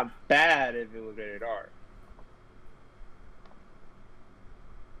 But it's not bad if it was rated R.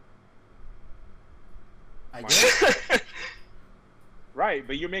 I guess. Right,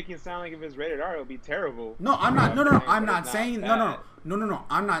 but you're making it sound like if it's rated R, it'll be terrible. No, I'm not. No, But I'm it's not saying. No. bad.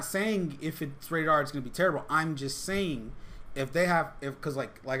 I'm not saying if it's rated R, it's gonna be terrible. I'm just saying if they have because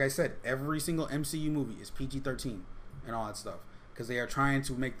like I said, every single MCU movie is PG-13 and all that stuff because they are trying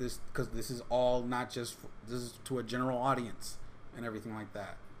to make this because this is all not just this is to a general audience and everything like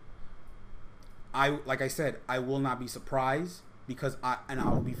that. Like I said, I will not be surprised because I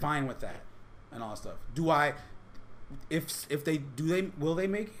will be fine with that and all that stuff. If they will they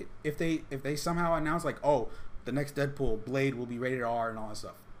make it if they somehow announce like, oh, the next Deadpool Blade will be rated R and all that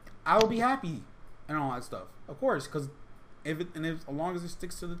stuff, I will be happy and all that stuff, of course, because as long as it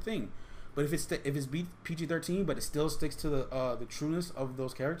sticks to the thing. But if it's PG-13 but it still sticks to the trueness of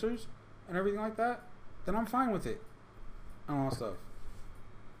those characters and everything like that, then I'm fine with it and all that stuff.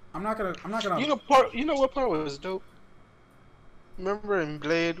 I'm not gonna You know what part was dope? Remember in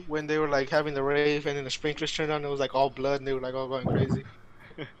Blade when they were like having the rave and then the sprinklers turned on and it was like all blood and they were like all going crazy?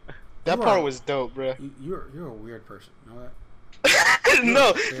 That You part are- was dope, bro. you're a weird person, you know that?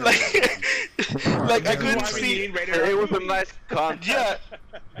 No, Yeah. like I You couldn't are see. It was a nice concept. Yeah,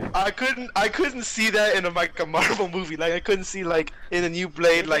 I couldn't see that in a Marvel movie. Like I couldn't see like in a new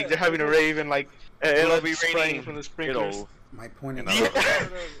Blade like they're having a rave and like It'll blood be spraying raining. from the sprinklers. It'll- My point is, Yeah.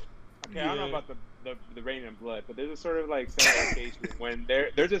 Okay, I don't know about the rain and blood, but there's a sort of like satisfaction when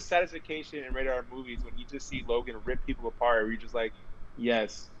there's a satisfaction in rated R movies when you just see Logan rip people apart. Where you're just like,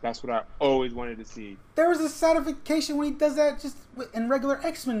 yes, that's what I always wanted to see. there was a satisfaction when he does that just in regular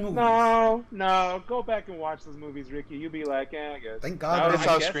X-Men movies. No, go back and watch those movies, Ricky. You'll be like, I guess. Thank God I they're It's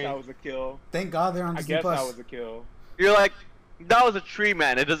guess on that screen. was a kill. Thank God they're on I Disney guess Plus. that was a kill. You're like, that was a tree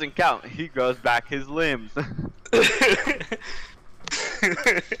man. It doesn't count. He grows back his limbs.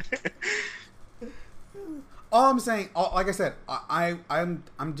 All I'm saying, like I said, I'm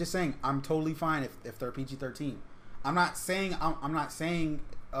just saying I'm totally fine if they're PG-13. I'm not saying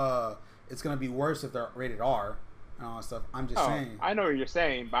it's gonna be worse if they're rated R and all that stuff. I'm just Oh, saying. I know what you're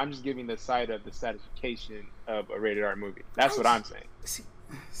saying, but I'm just giving the side of the satisfaction of a rated R movie. That's what I'm saying. See,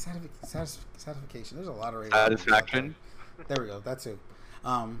 satisfaction. There's a lot of rated R movies out Satisfaction. there we go. That too.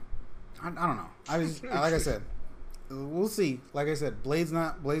 I don't know. Like I said, we'll see. Like I said, Blade's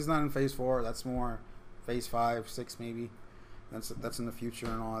not in Phase 4. That's more Phase 5, 6 maybe. That's in the future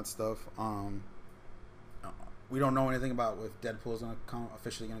and all that stuff. We don't know anything about if Deadpool's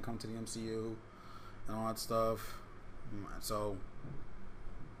officially gonna come to the MCU and all that stuff. So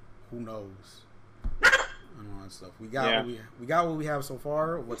who knows? And all that stuff. We got what we have so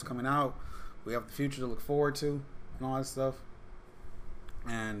far. What's coming out? We have the future to look forward to and all that stuff.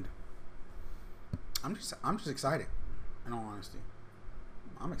 And I'm just excited. In all honesty,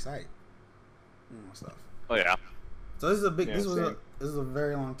 I'm excited. And all that stuff. Oh yeah. So this is a big. Yeah, this is a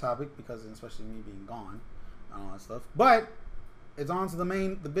very long topic because especially me being gone and all that stuff. But it's on to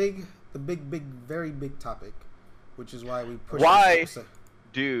the big, very big topic, which is why we push. Why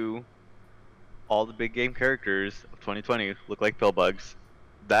do all the big game characters of 2020 look like pill bugs?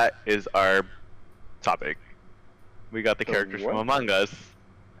 That is our topic. We got the characters from Among Us,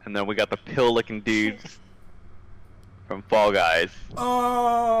 and then we got the pill-looking dudes from Fall Guys.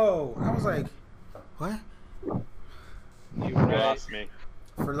 Oh, I was like, what? You lost me.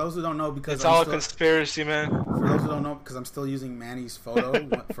 For those who don't know, because It's all a conspiracy, man. For those who don't know, because I'm still using Manny's photo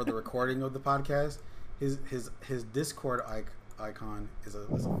for the recording of the podcast. His Discord icon is a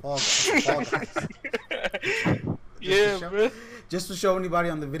Fall Guys. Yeah, bro. Just to show anybody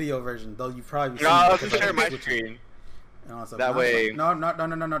on the video version, though you probably No, I'll just share my screen. That way. No,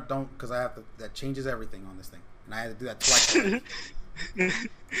 don't, because I have to. That changes everything on this thing, and I had to do that twice.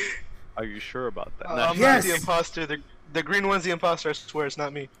 Are you sure about that? I'm Yes! not the imposter. The green one's the imposter. I swear, it's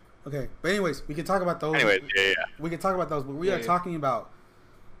not me. Okay, but anyways, we can talk about those. Anyways, yeah. We can talk about those, but we are talking about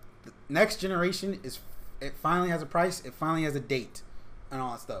the next generation. It finally has a price. It finally has a date, and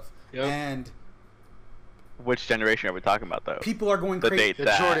all that stuff. Yep. And Which generation are we talking about, though? people are going The crazy. date The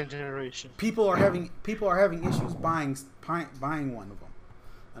that. Jordan generation. People are having issues buying one of them,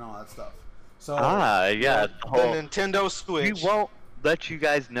 and all that stuff. So Yeah. The The whole. Nintendo We Switch. won't let you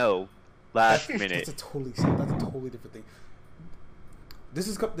guys know last minute. That's a totally different thing. This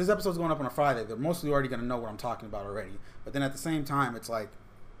episode's going up on a Friday. They're mostly already going to know what I'm talking about already. But then at the same time, it's like,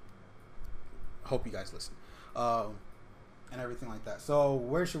 hope you guys listen, and everything like that. So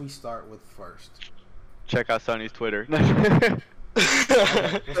where should we start with first? Check out Sony's Twitter.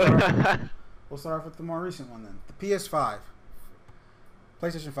 We'll start off with the more recent one then. The PS5,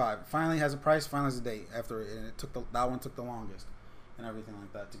 PlayStation 5 finally has a price, finally has a date. That one took the longest, and everything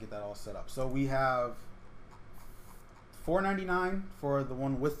like that to get that all set up. So we have $499 for the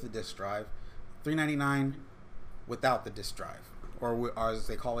one with the disc drive, $399 without the disc drive, or as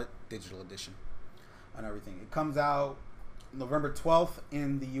they call it, digital edition, and everything. It comes out November 12th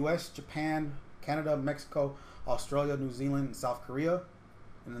in the U.S., Japan, Canada, Mexico, Australia, New Zealand, and South Korea,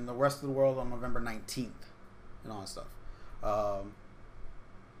 and then the rest of the world on November 19th, and all that stuff.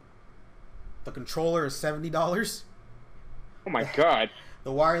 The controller is $70. Oh my god.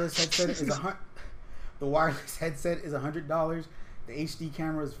 The wireless headset is $100. The HD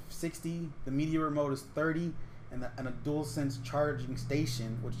camera is $60. The media remote is $30, and a DualSense charging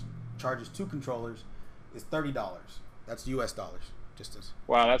station, which charges 2 controllers, is $30. That's US dollars. Just as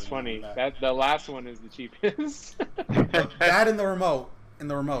Wow, that's funny. That the last one is the cheapest. that in the remote,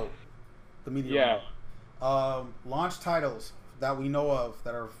 the media remote. Launch titles that we know of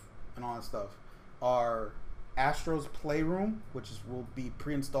that are and all that stuff are Astro's Playroom, which will be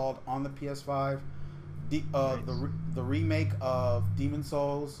pre-installed on the PS5. The remake of Demon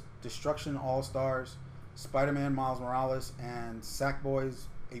Souls, Destruction All Stars, Spider-Man Miles Morales, and Sackboy: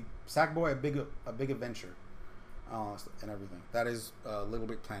 A Big Adventure, and everything. That is a Little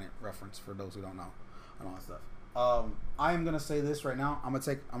Big Planet reference for those who don't know, and all that stuff. I am gonna say this right now. I'm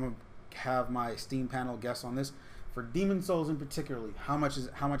gonna have my Steam panel guess on this. For Demon Souls in particularly, how much is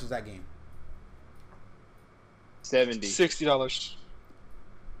that game? 70. $60.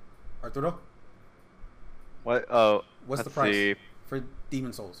 Arturo, What? Oh, what's the let's price see. for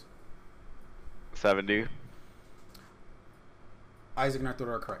Demon Souls? 70. Isaac and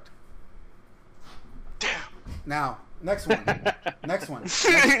Arturo are correct. Now, next one. Next one. This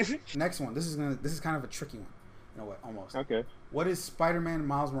is kind of a tricky one. You know what? Almost. Okay. What is Spider-Man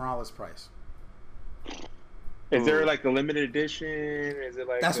Miles Morales price? Is there like a limited edition? Is it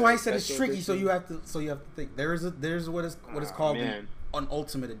like? That's a why I said it's special tricky. So edition? you have to think. There's what is called man. an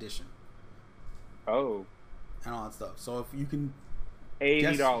Ultimate Edition Oh. and all that stuff. So if you can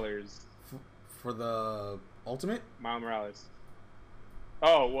 $80. for the Ultimate, Miles Morales.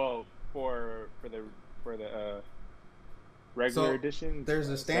 Oh well, for the regular So, edition. There's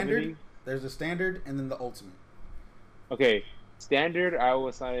a standard, 70? there's a standard, and then the ultimate. Okay, standard I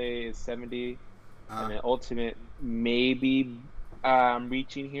would say is 70, and then ultimate maybe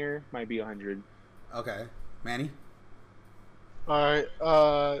reaching here might be 100. Okay, Manny. Alright,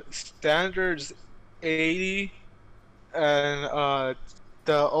 standards 80, and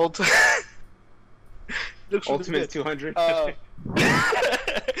the ultimate looks really Ultimate good. 200.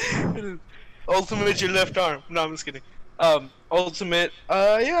 Ultimate your left arm. No, I'm just kidding. Ultimate. Yeah,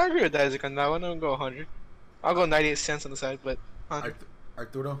 I agree with Isaac on that one. I'll go 100. I'll go 98 cents on the side, but 100.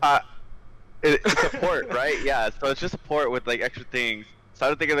 Arturo. It's a port, right? Yeah, so it's just a port with like extra things. So I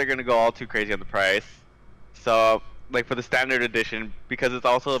don't think they're gonna go all too crazy on the price. So like for the standard edition, because it's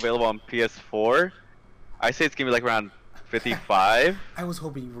also available on PS4, I say it's gonna be like around 55. I was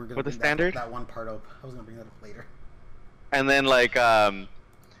hoping you were gonna For the bring standard? that one part up. I was gonna bring that up later. And then like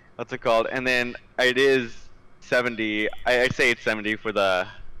what's it called? And then it is 70. I'd say it's 70 for the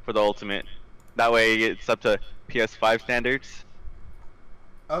ultimate. That way it's up to PS5 standards.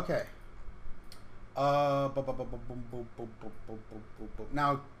 Okay.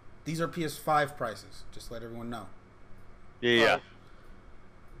 Now, these are PS5 prices. Just to let everyone know. Yeah.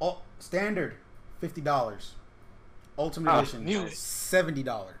 Oh, standard, $50. Ultimate edition, nice. $70.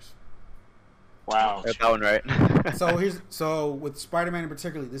 Wow. Got that one right. So with Spider-Man in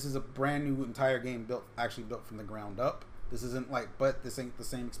particular, this is a brand new entire game built from the ground up. This isn't but this ain't the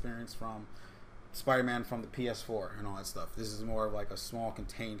same experience from Spider-Man from the PS4 and all that stuff. This is more of like a small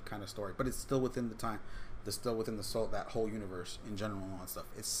contained kind of story, but it's still within the time. It's still within that whole universe in general and all that stuff.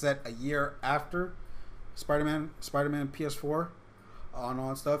 It's set a year after Spider-Man PS4 and all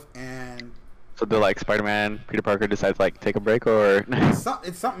that stuff, and So they're like Spider-Man, Peter Parker decides like take a break or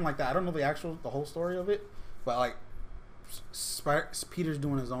it's something like that. I don't know the whole story of it, but like Peter's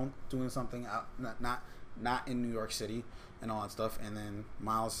doing something out, not in New York City and all that stuff, and then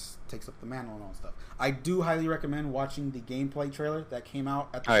Miles takes up the mantle and all that stuff. I do highly recommend watching the gameplay trailer that came out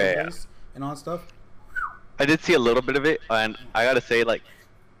at the showcase and all that stuff. I did see a little bit of it, and I gotta say like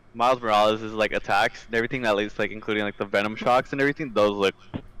Miles Morales' like attacks and everything, at least like including like the Venom shocks and everything, those look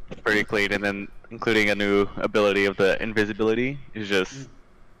pretty clean, and then including a new ability of the invisibility is just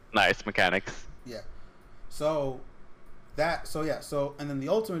nice mechanics. Yeah. So and then the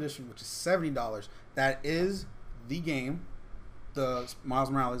Ultimate Edition, which is $70, that is the game, the Miles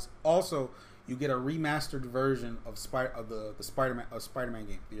Morales. Also, you get a remastered version of the Spider-Man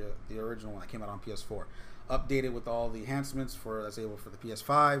game, the original one that came out on PS4, updated with all the enhancements that's able for the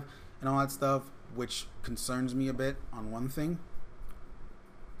PS5 and all that stuff, which concerns me a bit on one thing,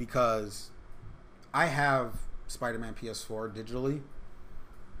 because I have Spider-Man PS4 digitally,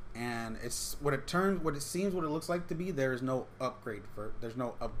 and it's what it looks like to be. There's no upgrade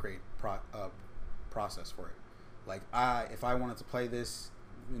process for it. Like if I wanted to play this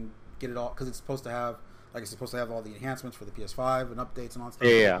and get it all, because it's supposed to have all the enhancements for the PS5 and updates and all that stuff.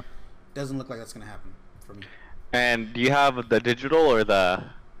 Yeah. Doesn't look like that's gonna happen for me. And do you have the digital or the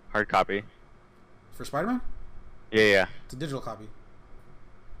hard copy? For Spider-Man, Yeah. it's a digital copy.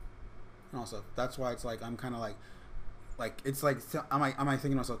 And also, that's why it's like I'm kind of like it's like am I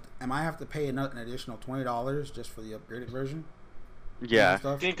thinking to myself, am I have to pay an additional $20 just for the upgraded version? Yeah.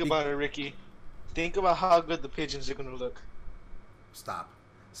 Think about it, Ricky. Think about how good the pigeons are gonna look. Stop.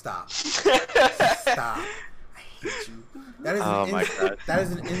 I hate you. That is that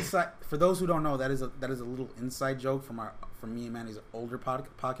is an inside. For those who don't know, that is a little inside joke from me and Manny's older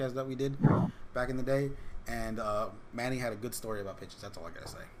podcast that we did back in the day. And Manny had a good story about pigeons. That's all I gotta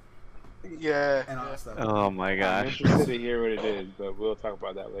say. Yeah. And all that stuff. Oh my I'm gosh. interested to hear what it is, but we'll talk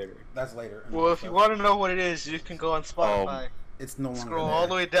about that later. That's later. Well, if you want to know what it is, you can go on Spotify. It's no longer Scroll there. all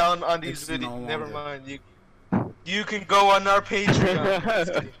the way down on these It's videos. no Never longer. mind. You can go on our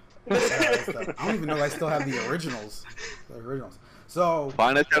Patreon. I don't even know if I still have the originals. So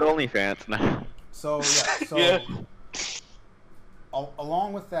Find us at OnlyFans now.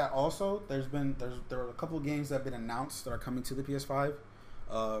 Along with that, also there are a couple of games that have been announced that are coming to the PS5.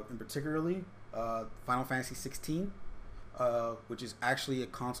 In particularly, Final Fantasy 16, which is actually a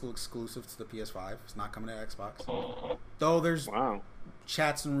console exclusive to the PS5. It's not coming to Xbox. Though there's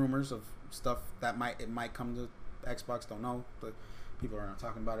chats and rumors of stuff that might come to Xbox. Don't know, but people are not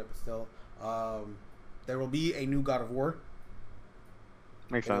talking about it. But still, there will be a new God of War.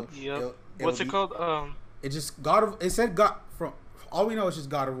 Makes sense. Yep. What's it called? It said God. From all we know, it's just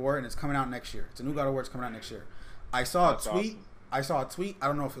God of War, and it's coming out next year. It's a new God of War. It's coming out next year. I saw a tweet. Awesome. I saw a tweet. I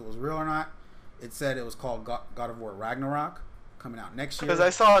don't know if it was real or not. It said it was called God of War Ragnarok, coming out next year. Because I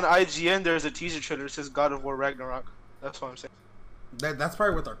saw on IGN there's a teaser trailer that says God of War Ragnarok. That's what I'm saying. That's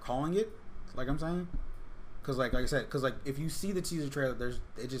probably what they're calling it. Like I'm saying. Because like I said, because like if you see the teaser trailer,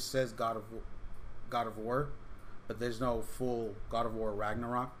 it just says God of War, but there's no full God of War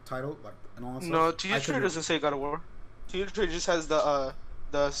Ragnarok title like and all that stuff. No, teaser trailer doesn't say God of War. Teaser trailer just has the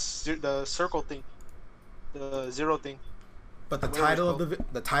circle thing, the zero thing. But the title of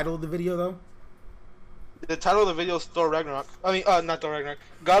the video though. The title of the video is Thor Ragnarok. I mean, not Thor Ragnarok.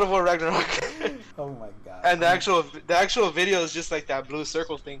 God of War Ragnarok. Oh my god. And the actual video is just like that blue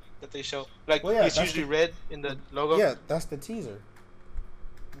circle thing that they show. Like it's usually red in the logo. Yeah, that's the teaser.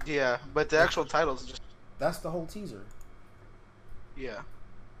 Yeah, but the actual title is just. That's the whole teaser. Yeah.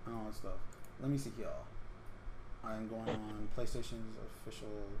 And all that stuff. Let me see y'all. I'm going on PlayStation's official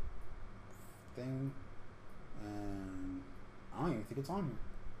thing, and I don't even think it's on here.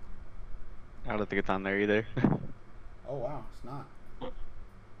 I don't think it's on there either. Oh wow, it's not.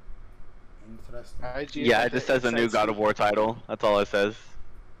 Interesting. Yeah, it just says a new God of War title. That's all it says.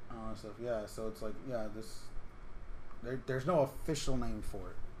 Oh, stuff. Yeah, so it's like there's no official name for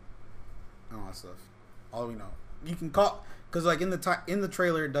it. And all that stuff. All we know, you can call because like in the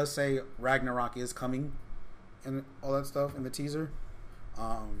trailer it does say Ragnarok is coming, and all that stuff in the teaser,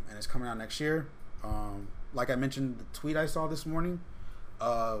 and it's coming out next year. Like I mentioned, the tweet I saw this morning,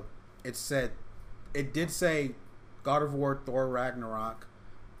 it did say God of War Thor Ragnarok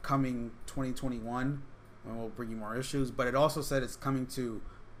coming 2021, and we'll bring you more issues, but it also said it's coming to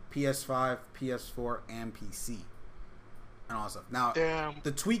PS5, PS4, and PC and all that stuff. Now, damn.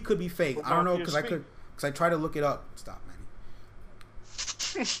 The tweet could be fake. I don't know because I tried to look it up. Stop, man.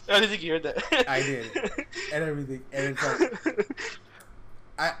 I didn't think you heard that. I did, and everything, and it's like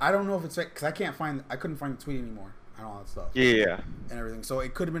I don't know if it's fake because I couldn't find the tweet anymore. And all that stuff. Yeah. And everything. So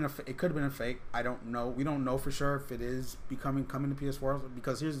it could have been a fake. I don't know. We don't know for sure if it is coming to PS4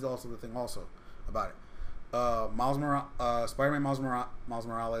 because here's also the thing also about it. Spider-Man Miles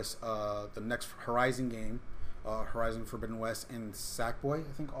Morales, the next Horizon game, Horizon Forbidden West, and Sackboy,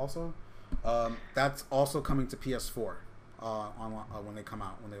 I think also. That's also coming to PS4 when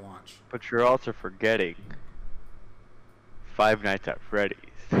they launch. But you're also forgetting Five Nights at Freddy's.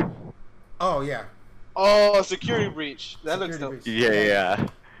 Oh yeah. Oh, Security Breach. That looks dope. Yeah.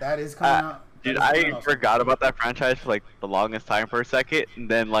 That is coming out. Dude, I forgot about that franchise for like the longest time for a second, and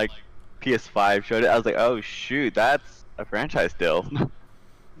then like PS5 showed it. I was like, oh shoot, that's a franchise still.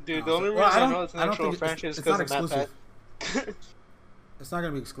 Dude, the only reason I know it's an actual franchise is because of Matt Pat. It's not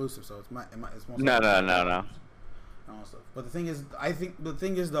gonna be exclusive, so it's most No. But the thing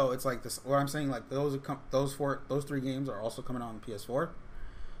is, though, it's like this. What I'm saying, like those three games are also coming out on PS4.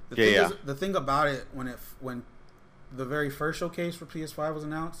 The thing about it when the very first showcase for PS5 was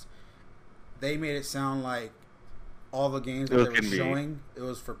announced, they made it sound like all the games that they were showing it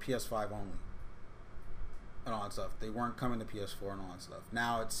was for PS5 only, and all that stuff. They weren't coming to PS4 and all that stuff.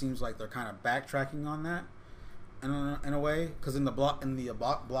 Now it seems like they're kind of backtracking on that, in a way, because in the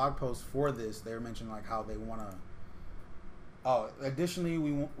blog post for this, they were mentioning like how they want to. Oh, additionally,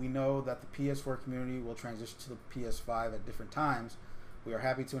 we know that the PS4 community will transition to the PS5 at different times. We are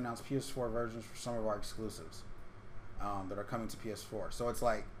happy to announce PS4 versions for some of our exclusives that are coming to PS4. So it's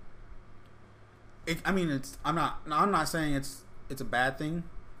like, I'm not saying it's a bad thing,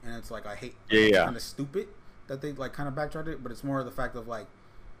 and it's like I hate. It's kind of stupid that they like kind of backtracked it, but it's more of the fact of like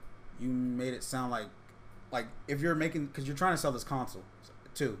you made it sound like if you're making because you're trying to sell this console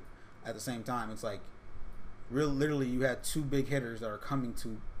too at the same time. It's like literally you had two big hitters that are coming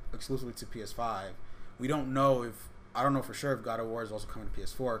to exclusively to PS5. We don't know if. I don't know for sure if God of War is also coming to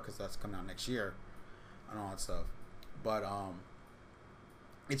PS4 because that's coming out next year and all that stuff. But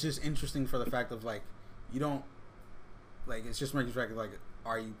it's just interesting for the fact of like you don't like it's just making fact of like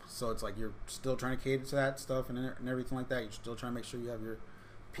are you so it's like you're still trying to cater to that stuff and everything like that. You're still trying to make sure you have your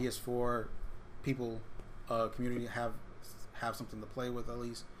PS4 people community have something to play with at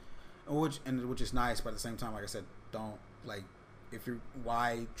least, which is nice. But at the same time, like I said, don't like. If you're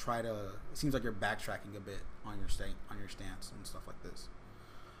why try to it seems like you're backtracking a bit on your stance and stuff like this.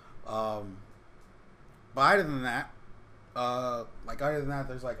 But other than that,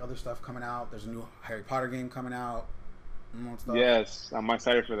 there's like other stuff coming out. There's a new Harry Potter game coming out. And stuff. Yes, I'm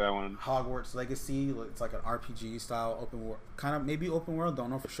excited for that one. Hogwarts Legacy. It's like an RPG style open world, kind of maybe open world. Don't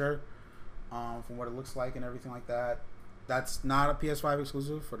know for sure. From what it looks like and everything like that. That's not a PS5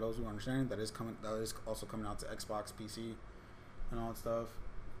 exclusive for those who understand. That is also coming out to Xbox, PC. And all that stuff,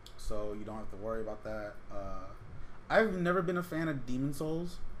 so you don't have to worry about that. I've never been a fan of Demon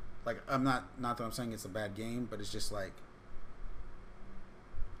Souls. Like, I'm not that I'm saying it's a bad game, but it's just like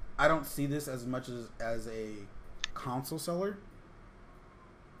I don't see this as much as a console seller,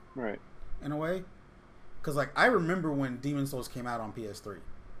 right? In a way, because like I remember when Demon Souls came out on PS3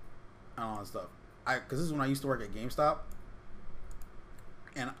 and all that stuff, because this is when I used to work at GameStop,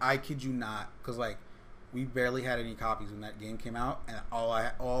 and I kid you not, because like we barely had any copies when that game came out, and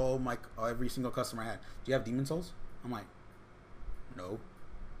every single customer I had, do you have Demon Souls? I'm like, no.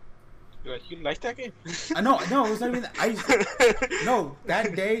 You're like, you like that game? I know, no, it was not even that. No,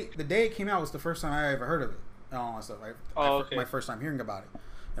 that day, the day it came out was the first time I ever heard of it and all that stuff. Right? Okay. My first time hearing about it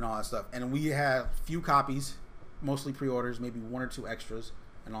and all that stuff. And we had few copies, mostly pre-orders, maybe 1 or 2 extras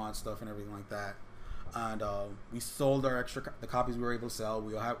and all that stuff and everything like that. And we sold our the copies we were able to sell.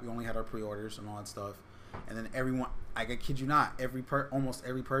 We only had our pre-orders and all that stuff. And then everyone, I kid you not, almost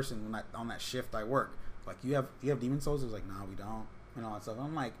every person on that shift I worked, like, you have Demon Souls? It was like, nah, we don't, and all that stuff.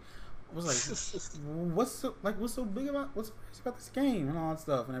 I'm like, I was like, what's so big about, what's crazy about this game and all that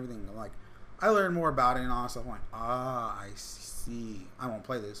stuff and everything. I'm like, I learned more about it and all that stuff. I'm like, I see. I won't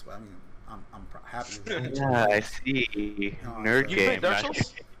play this, but I mean, I'm happy with it. Yeah, I see. Nerd You game. played Dark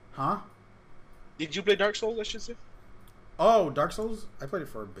Souls? Huh? Did you play Dark Souls, I should say? Oh, Dark Souls? I played it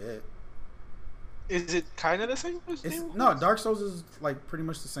for a bit. Is it kind of the same as Demon Souls? No, Dark Souls is like pretty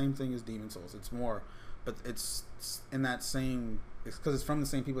much the same thing as Demon Souls. It's more, but it's in that same. It's because it's from the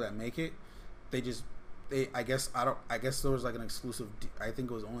same people that make it. I guess there was like an exclusive. I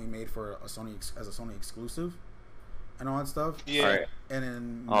think it was only made for a Sony as a Sony exclusive, and all that stuff. Yeah. Right. And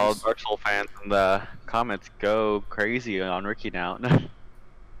then All Dark Souls fans in the comments go crazy on Ricky now. They're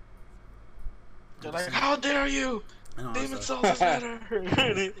like, how dare you? Demon Souls is better.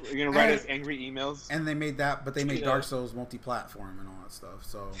 You're gonna write us angry emails. And they made that, but they made Dark Souls multi-platform and all that stuff.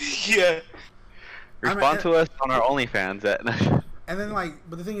 So Yeah. Respond to us on our OnlyFans at. And then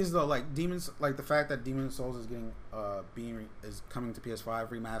but the thing is though, like the fact that Demon Souls is getting is coming to PS5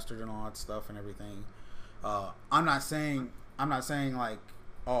 remastered and all that stuff and everything. I'm not saying like,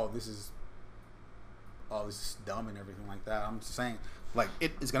 this is dumb and everything like that. I'm just saying like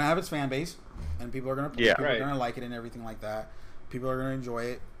it's gonna have its fan base and people are gonna like it and everything like that. People are gonna enjoy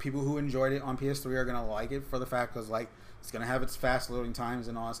it. People who enjoyed it on PS3 are gonna like it for the fact because like it's gonna have its fast loading times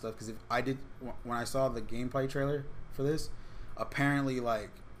and all that stuff. Because when I saw the gameplay trailer for this, apparently like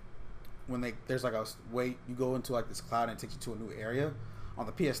when there's like a way you go into like this cloud and it takes you to a new area. On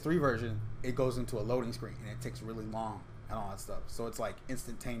the PS3 version, it goes into a loading screen and it takes really long and all that stuff. So it's like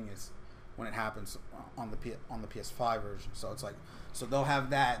instantaneous when it happens on the PS5 version. So it's like, so they'll have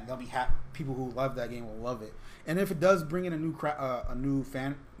that and they'll be happy. People who love that game will love it. And if it does bring in new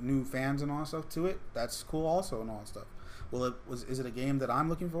fans and all that stuff to it, that's cool also and all that stuff. Well, is it a game that I'm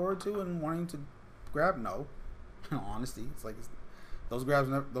looking forward to and wanting to grab? No. In all honesty, it's like those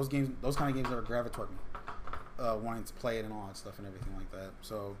kind of games never gravitate toward me. Wanting to play it and all that stuff and everything like that.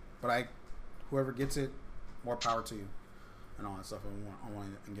 So, but whoever gets it, more power to you and all that stuff. I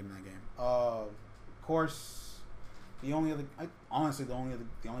want to get in that game. Of course, the only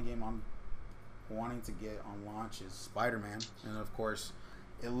game I'm wanting to get on launch is Spider-Man, and of course,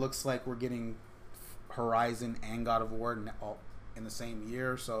 it looks like we're getting Horizon and God of War in the same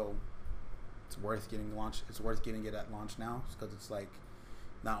year, so it's worth getting launched. It's worth getting it at launch now because it's like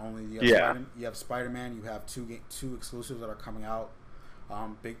not only you have Spider-Man, you have two exclusives that are coming out,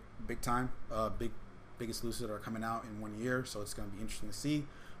 big time, big exclusives that are coming out in 1 year, so it's going to be interesting to see.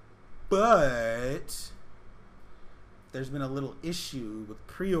 But there's been a little issue with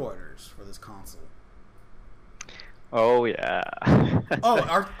pre-orders for this console. Oh yeah.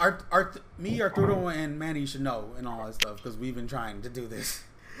 Arturo, and Manny should know and all that stuff because we've been trying to do this.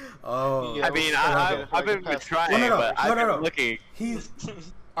 Oh, yeah, I mean, I've been trying, but I've been looking.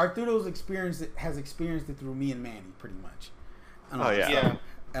 Arturo's has experienced it through me and Manny, pretty much. And all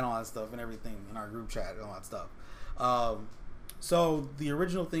and all that stuff and everything in our group chat and all that stuff. So the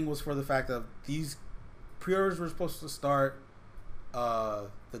original thing was for the fact that these pre-orders were supposed to start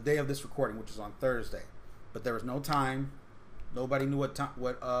the day of this recording, which is on Thursday, but there was no time. Nobody knew what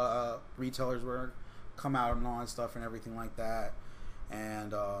retailers were come out and all that stuff and everything like that.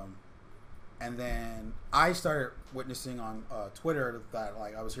 And then I started witnessing on Twitter that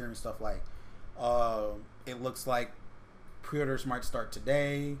like I was hearing stuff like it looks like pre-orders might start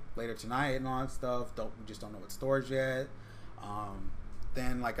today, later tonight, and all that stuff. We just don't know what stores yet.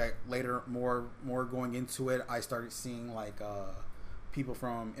 Then like more going into it, I started seeing like people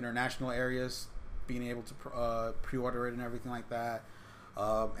from international areas being able to pre-order it and everything like that.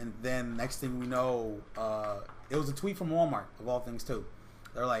 And then next thing we know, it was a tweet from Walmart of all things too.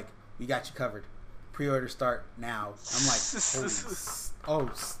 They're like, "We got you covered. Pre-order start now." I'm like, oh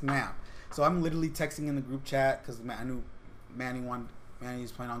snap! So I'm literally texting in the group chat because I knew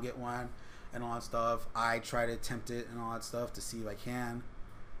Manny's planning on getting one and all that stuff. I try to attempt it and all that stuff to see if I can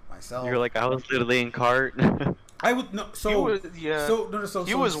myself. You're like, I was literally in cart. I would no. So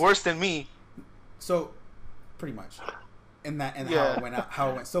he was worse than me. So, pretty much, and how Yeah. it went out, how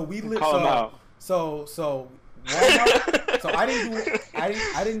it went. So we lived. Call him out. So Walmart. So I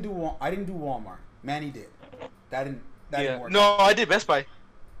didn't do Walmart. Manny did. That didn't work. No, I did Best Buy.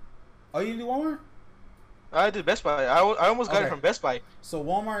 Oh, you didn't do Walmart? I did Best Buy. I almost got it Okay. from Best Buy. So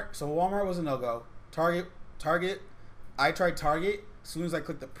Walmart was a no-go. Target. I tried Target. As soon as I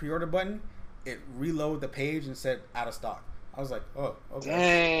clicked the pre-order button, it reloaded the page and said out of stock. I was like, oh,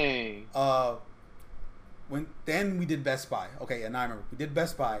 okay. Dang. Then we did Best Buy. Okay, and I remember we did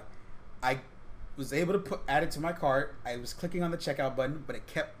Best Buy. I was able to add it to my cart. I was clicking on the checkout button, but it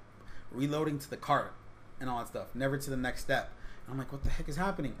kept reloading to the cart and all that stuff, never to the next step. And I'm like, what the heck is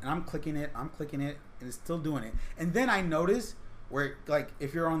happening? And I'm clicking it, and it's still doing it. And then I noticed where, like,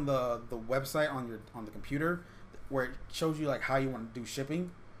 if you're on the website on the computer, where it shows you like how you want to do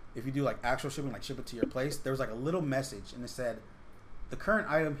shipping. If you do like actual shipping, like ship it to your place, there was like a little message, and it said, the current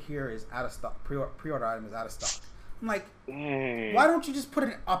item here is out of stock. Pre-order item is out of stock. I'm like, Dang. why don't you just put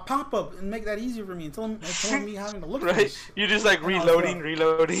a pop-up and make that easier for me and telling me having to look for Right? this shit. You're just like And I was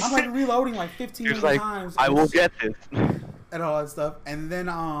reloading. I'm like reloading like 15 He was million like, times. I and will s- get this. and all that stuff. And then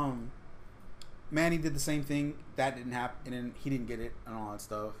Manny did the same thing. That didn't happen, and then he didn't get it and all that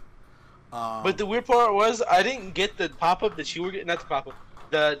stuff. But the weird part was I didn't get the pop-up that you were getting. Not the pop-up.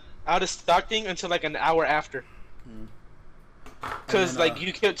 The out of stock thing until like an hour after. Because And then, like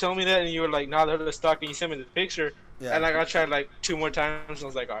you kept telling me that, and you were like, "Nah, they're out of stock," and you sent me the picture. yeah. And like I tried like 2 more times, and I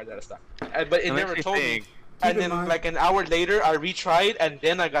was like, "Alright, out of stock." But it That makes never me told me. think. Keep And in then mind- like an hour later, I retried, and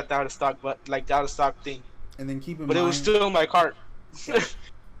then I got the out of stock, but like the out of stock thing. And then keep in But mind, it was still in my cart.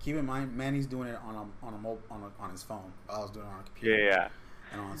 keep in mind, Manny's doing it on his phone. I was doing it on a computer. Yeah.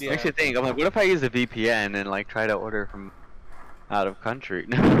 And all that Yeah. stuff. Makes you think. I'm like, what if I use a VPN and like try to order from out of country?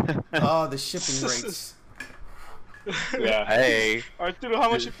 Oh, the shipping rates. Yeah. Hey. Arturo,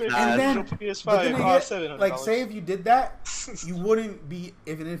 how much you pay for And then- the PS5? But then Oh, again, $700. like, say if you did that, you wouldn't be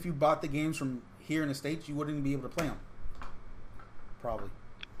if you bought the games from here in the States, you wouldn't be able to play them. Probably.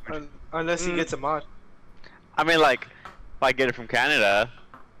 Unless he gets a mod. I mean, like, if I get it from Canada,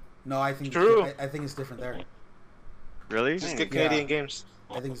 No, I think True. I think it's different there. really? Just get Yeah. Canadian games.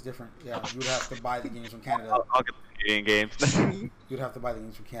 I think it's different. Yeah, you would have to buy the games from Canada. I'll get the Canadian games. You'd have to buy the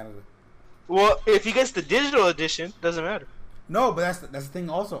games from Canada. Well, if he gets the digital edition, doesn't matter. No, but that's the thing.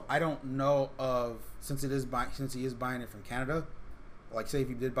 Also, I don't know of since he is buying it from Canada. Like, say if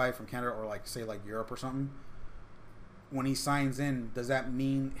you did buy it from Canada, or like say like Europe or something. When he signs in, does that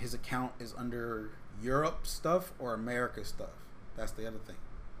mean his account is under Europe stuff or America stuff? That's the other thing.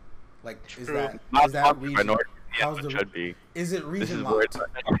 Like, is True. that Not is that sponsored by region? North Korea, how's but the- should be. Is it This region is where locked?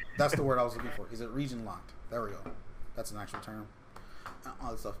 it's That's the word I was looking for. Is it region locked? There we go. That's an actual term.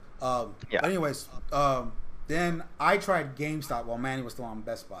 All that stuff. Yeah. But anyways, then I tried GameStop while Manny was still on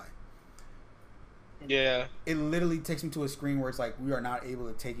Best Buy. Yeah. It literally takes me to a screen where it's like, we are not able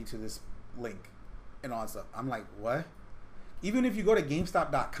to take you to this link and all that stuff. I'm like, what? Even if you go to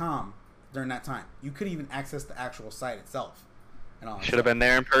GameStop.com during that time, you couldn't even access the actual site itself. And all that Should have been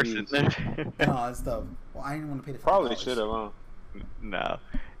there in person. and all that stuff. Well, I didn't want to pay the $5. Probably should have, huh? No, I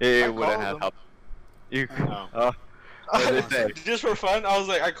it wouldn't called have him. helped. You. No. Oh, what did they say? Just for fun, I was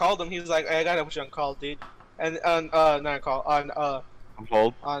like, I called him. He was like, "Hey, I gotta put you on call, dude." And not on call, on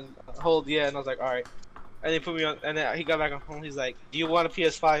Hold. hold, yeah. And I was like, all right. And he put me on, and then he got back on home. He's like, "Do you want a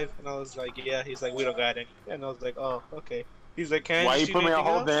PS5?" And I was like, "Yeah." He's like, "We don't got it." And I was like, "Oh, okay." He's like, "Can Why I you just put shoot me on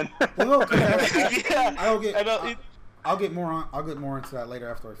hold anything then? Well, no, 'cause else?" Yeah. I'll get And, I'll get more into that later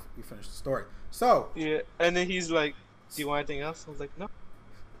after we finish the story. So, yeah. And then he's like, "Do you want anything else?" I was like, "No."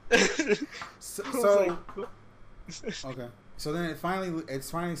 so, I was like, okay. So then it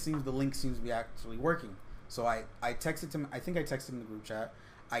finally seems the link seems to be actually working. So I texted him. I think I texted him in the group chat.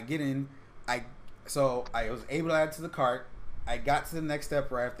 I get in. I was able to add to the cart. I got to the next step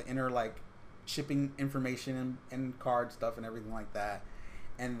where I have to enter like shipping information and card stuff and everything like that.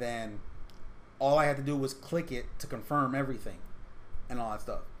 And then all I had to do was click it to confirm everything and all that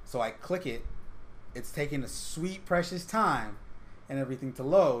stuff. So I click it. It's taking a sweet precious time and everything to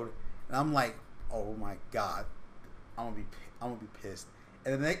load. And I'm like, oh my god, I'm gonna be pissed.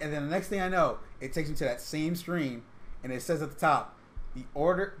 And then the next thing I know, it takes me to that same screen, and it says at the top, the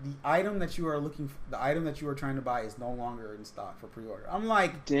item that you are trying to buy is no longer in stock for pre-order. I'm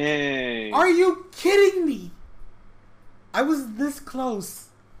like, Dang. are you kidding me? I was this close.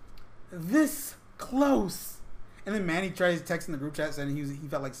 And then Manny tries texting the group chat saying he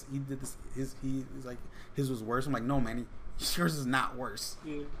felt like he did this. He was like his was worse. I'm like, no, Manny, yours is not worse.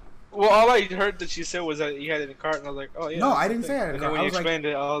 Yeah. Well, all I heard that she said was that you had it in the cart, and I was like, "Oh yeah." No, that's I the didn't thing. say I had it in And the then cart. when I you was like- explained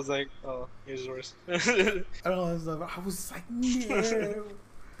it, I was like, "Oh, yours is worse." I don't know. I was like, no.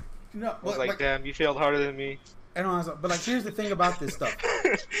 No, I was like, damn, you failed harder than me. And all that stuff. But like, here's the thing about this stuff.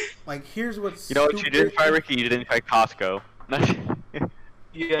 Like, here's what's You know what? You didn't try Ricky. You didn't try Costco.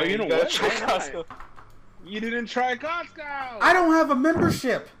 Yeah, Oh, you know gotta what? try Why not? Costco. You didn't try Costco. I don't have a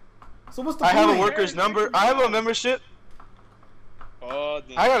membership. So what's the I point? have a worker's number. I have a membership. Oh,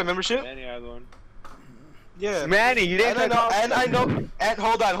 I got a membership. Manny has one. Yeah. Manny, you didn't And try Costco. I know. And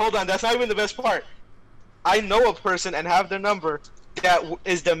hold on. That's not even the best part. I know a person and have their number that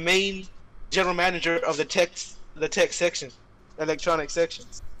is the main general manager of the tech section, electronic section.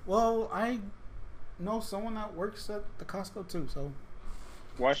 Well, I know someone that works at the Costco too. So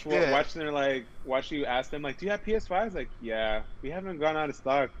Watch you ask them like, do you have PS5s? Like, yeah, we haven't gone out of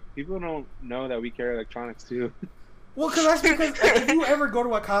stock. People don't know that we carry electronics too. well, because if you ever go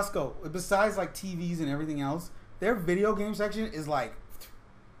to a Costco, besides like TVs and everything else, their video game section is like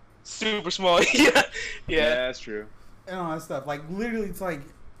Super small. Yeah. That's true. and all that stuff. Like literally, it's like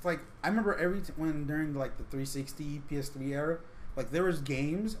I remember when during like the 360 PS3 era, like there was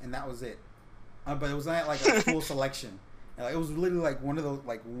games and that was it. But it was not like a full selection. And, like, it was literally like one of those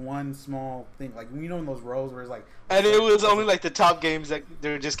like one small thing, like you know in those rows where it's like. And it was only like the top games that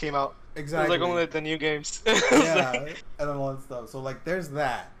there just came out. Exactly. It was like only like the new games. Yeah, and all that stuff. So like, there's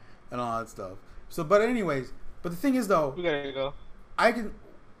that and all that stuff. So, but anyways, but the thing is though, We gotta go. I can.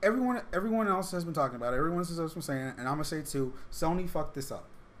 Everyone else has been talking about it. Everyone else has been saying it, and I'm gonna say it too. Sony fucked this up.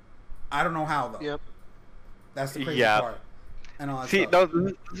 I don't know how though. Yep. That's the crazy Yeah. part. And all that See, stuff. no,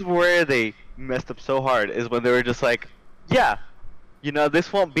 this is where they messed up so hard. Is when they were just like, yeah, you know,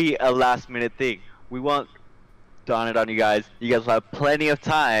 this won't be a last minute thing. We won't dawn it on you guys. You guys will have plenty of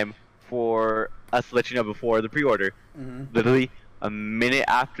time for us to let you know before the pre-order. Mhm. Literally a minute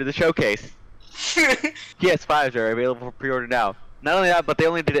after the showcase, PS5s are available for pre-order now. Not only that, but they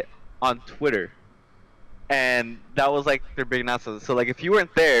only did it on Twitter, and that was like their big announcement. So like, if you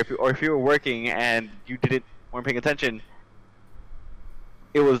weren't there, if you were working and you weren't paying attention,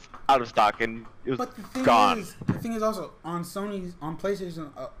 it was out of stock and it was But the gone. thing is also on PlayStation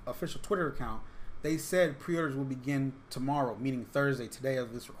official Twitter account, they said pre-orders will begin tomorrow, meaning Thursday, today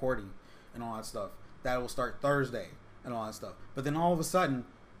of this recording, and all that stuff. That will start Thursday and all that stuff. But then all of a sudden,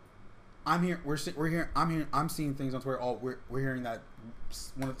 I'm seeing things on Twitter. Oh, we're hearing that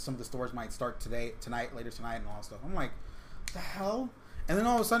some of the stores might start later tonight, and all that stuff. I'm like, the hell? And then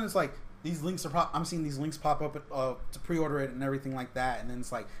all of a sudden, it's like these links I'm seeing these links pop up to pre-order it and everything like that. And then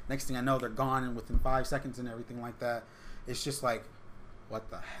it's like next thing I know, they're gone and within 5 seconds and everything like that. It's just like,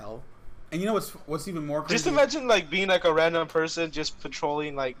 what the hell? And you know what's even more crazy? Just imagine like being like a random person just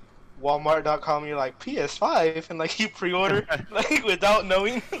patrolling like Walmart.com and you're like PS5 and like you pre-order like without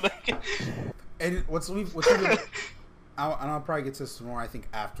knowing like. And what's even I'll probably get to this more, I think,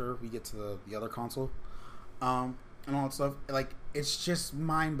 after we get to the other console, and all that stuff. Like, it's just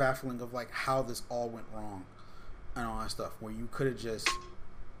mind baffling of like how this all went wrong, and all that stuff. Where you could have just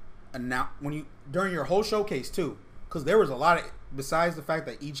announced during your whole showcase too, because there was a lot of, besides the fact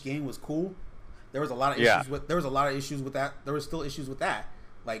that each game was cool, there was a lot of issues with. There was a lot of issues with that. There was still issues with that.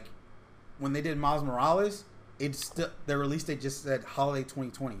 Like when they did Miles Morales, their release date just said holiday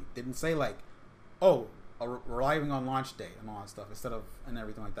 2020. Didn't say like, oh, arriving on launch day and all that stuff instead of and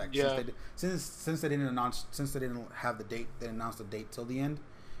everything like that. Yeah. Since they didn't have the date, they announced the date till the end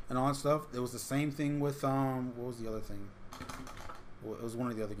and all that stuff. It was the same thing with what was the other thing? Well, it was one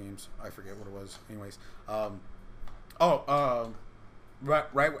of the other games. I forget what it was. Anyways,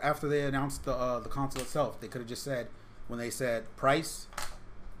 right after they announced the console itself, they could have just said, when they said price,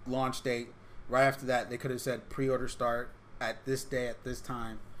 launch date, right after that they could have said pre-order start at this day at this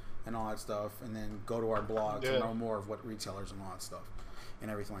time and all that stuff, and then go to our blog to know more of what retailers and all that stuff and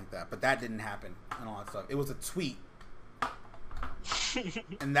everything like that. But that didn't happen and all that stuff. It was a tweet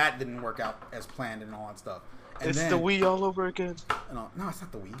and that didn't work out as planned and all that stuff. And it's then, the Wii all over again. no, it's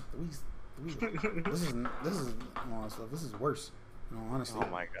not the Wii. The Wii. This is all that stuff. This is worse. Honestly. Oh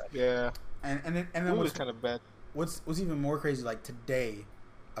my god. Yeah. And then It was kind of bad. What's even more crazy? Like today,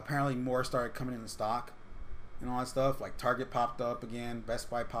 apparently more started coming into stock, and all that stuff. Like Target popped up again, Best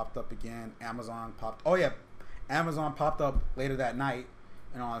Buy popped up again, Amazon popped. Oh yeah, Amazon popped up later that night,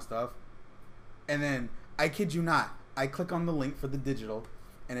 and all that stuff. And then I kid you not, I click on the link for the digital,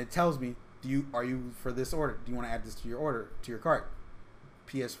 and it tells me, are you for this order? Do you want to add this to your order, to your cart?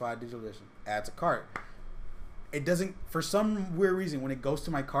 PS5 digital edition. Add to cart. It doesn't, for some weird reason, when it goes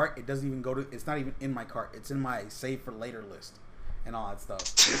to my cart, it doesn't even it's not even in my cart. It's in my save for later list and all that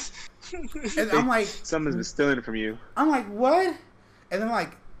stuff. And I'm like, Someone's been stealing it from you. I'm like, what? And then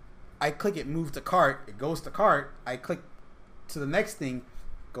like, I click it, move to cart. It goes to cart. I click to the next thing,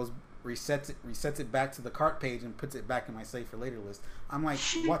 goes resets it back to the cart page and puts it back in my save for later list. I'm like,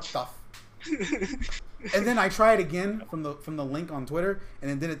 what the? And then I try it again from the link on Twitter,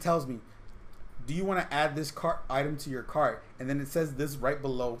 and then it tells me, do you want to add this cart item to your cart? And then it says this right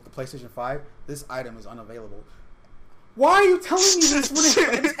below the PlayStation 5. This item is unavailable. Why are you telling me this when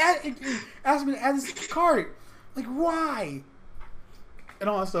it asked me to add this to the cart? Like, why? And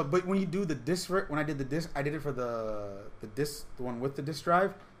all that stuff. But when you do the disc, when I did the disc, I did it for the disc, the one with the disc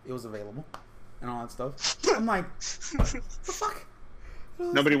drive. It was available, and all that stuff. I'm like, what the fuck?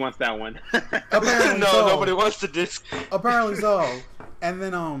 Nobody wants that one. Apparently No, so. nobody wants the disc. Apparently so. And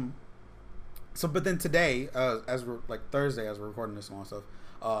then but then today, as we're like Thursday, as we're recording this and all that stuff,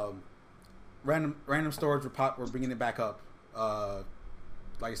 random storage we're bringing it back up.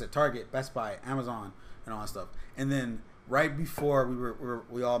 Like I said, Target, Best Buy, Amazon, and all that stuff. And then right before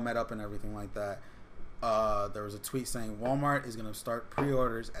we all met up and everything like that, there was a tweet saying Walmart is gonna start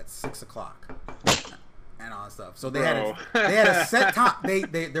pre-orders at 6:00 and all that stuff. So they had a set time.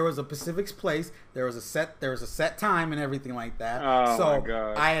 There was a Pacific's Place. There was a set time and everything like that. Oh so my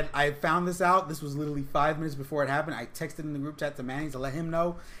God. I found this out. This was literally 5 minutes before it happened. I texted in the group chat to Manny to let him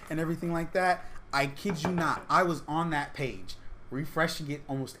know and everything like that. I kid you not, I was on that page refreshing it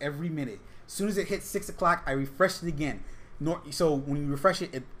almost every minute. As soon as it hit 6:00, I refreshed it again. So when you refresh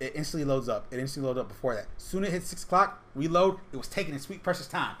it, it instantly loads up. It instantly loaded up before that. As soon as it hit 6:00, reload. It was taking its sweet precious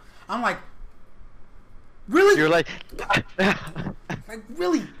time. I'm like, really? You're like, Like,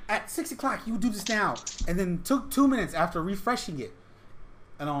 really? At 6:00, you would do this now? And then took 2 minutes after refreshing it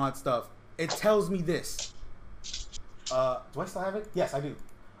and all that stuff. It tells me this. Do I still have it? Yes, I do.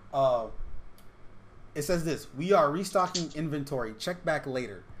 It says this: we are restocking inventory. Check back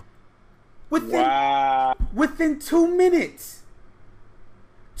later. Within 2 minutes.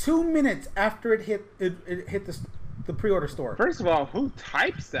 2 minutes after it hit the pre-order store. First of all, who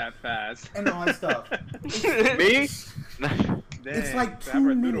types that fast? And all that stuff. me? Dang, It's like 2 I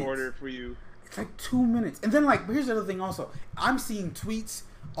minutes. to order for you. It's like 2 minutes. And then, like, here's the other thing also. I'm seeing tweets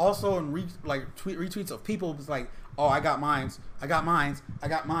also and retweets of people who's like, oh, I got mines. And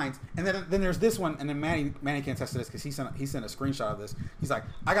then there's this one, and then Manny can't attest to this because he sent a screenshot of this. He's like,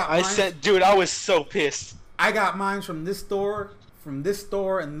 I was so pissed. I got mines from this store, and this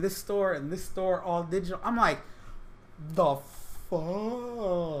store, and this store, all digital. I'm like, the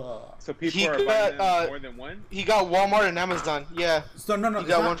fuck? So people are buying more than one? He got Walmart and Amazon. Yeah. So no, he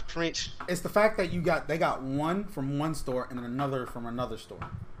got one from each. It's the fact that they got one from one store and another from another store,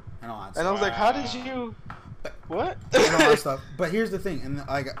 and all that. And I was like, how did you? What? And all that stuff. But here's the thing, and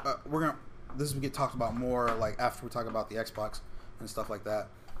like this will get talked about more like after we talk about the Xbox and stuff like that.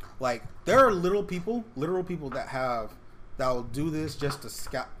 Like, there are literal people that will do this just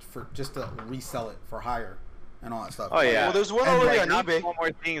to resell it for higher and all that stuff. Oh yeah. Well, there's one already on not eBay. One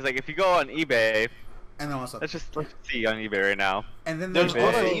more things, like if you go on eBay, and all that stuff. let's see on eBay right now. And then There's there's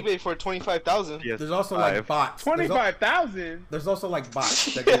one on also, eBay for 25,000. Yes, there's also like bots. 25,000. There's also like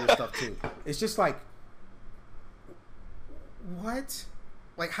bots that do this stuff too. It's just like, what?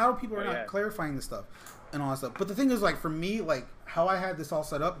 Like, how people are not clarifying this stuff and all that stuff. But the thing is, like, for me, like, how I had this all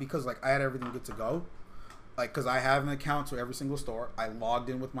set up, because like I had everything good to go, like, because I have an account to every single store. I logged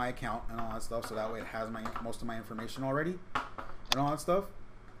in with my account and all that stuff, so that way it has most of my information already and all that stuff,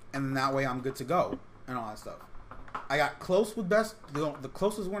 and then that way I'm good to go and all that stuff. I got close with the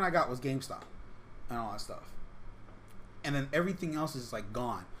closest one I got was GameStop and all that stuff, and then everything else is like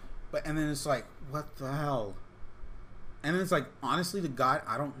gone. And then it's like, what the hell? And then it's like, honestly, to God,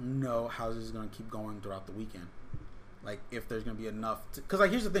 I don't know how this is going to keep going throughout the weekend. Like, if there's going to be enough. Because, like,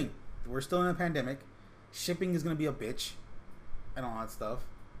 here's the thing. We're still in a pandemic. Shipping is going to be a bitch. And all that stuff.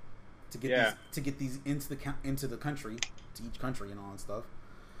 To get these into the country. To each country and all that stuff.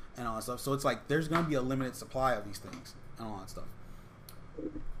 And all that stuff. So, it's like, there's going to be a limited supply of these things. And all that stuff.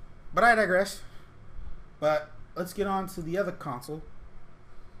 But I digress. But let's get on to the other console.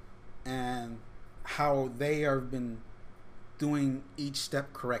 And how they have been doing each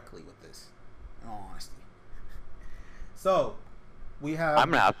step correctly with this, in all honesty. So, we have... I'm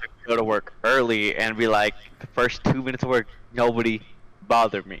gonna have to go to work early and be like, the first 2 minutes of work, nobody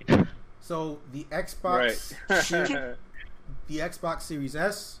bothered me. So, the Xbox... the Xbox Series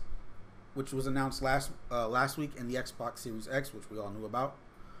S, which was announced last week, and the Xbox Series X, which we all knew about,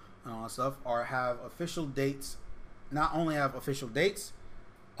 and all that stuff, have official dates. Not only have official dates,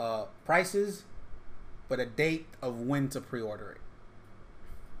 prices, but a date of when to pre-order it.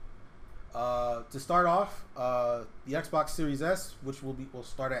 To start off, the Xbox Series S, which will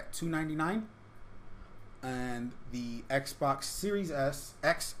start at $299, and the Xbox Series S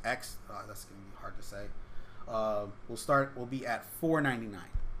XX, that's gonna be hard to say, will be at $499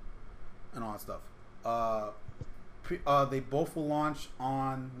 and all that stuff. They both will launch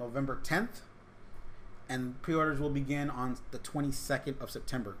on November 10th, and pre-orders will begin on the 22nd of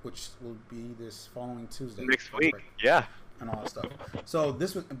September, which will be this following Tuesday. Next week, yeah. And all that stuff. So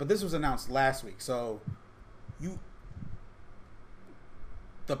this was announced last week. So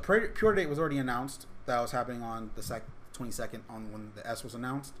the pre-order date was already announced. That was happening on the 22nd on when the S was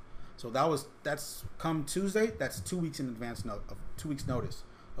announced. So that's come Tuesday. That's 2 weeks in advance of 2 weeks notice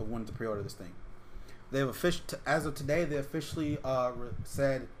of when to pre-order this thing. They have as of today, they officially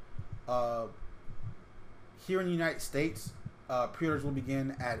said here in the United States, pre-orders will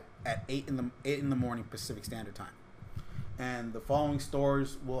begin at 8 in the morning Pacific Standard Time, and the following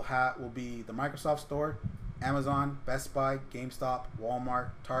stores will be the Microsoft Store, Amazon, Best Buy, GameStop, Walmart,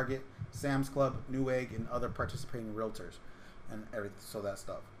 Target, Sam's Club, Newegg, and other participating realtors, and everything. So that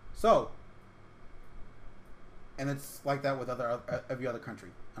stuff. So, and it's like that with every other country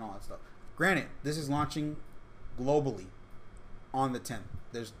and all that stuff. Granted, this is launching globally on the 10th.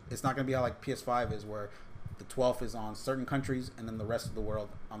 It's not going to be how like PS5 is, where the 12th is on certain countries and then the rest of the world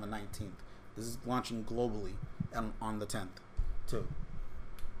on the 19th. This is launching globally on the 10th too,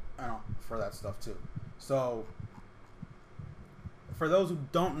 for that stuff too. So, for those who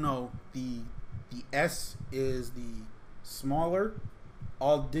don't know, the S is the smaller,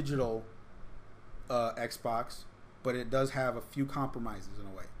 all digital Xbox, but it does have a few compromises in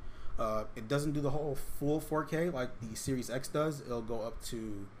a way. It doesn't do the whole full 4K like the Series X does. It'll go up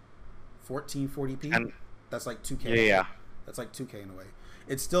to 1440p. And that's like 2K. Yeah. That's like 2K in a way.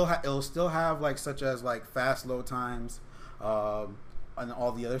 It'll still have like such as like fast load times, and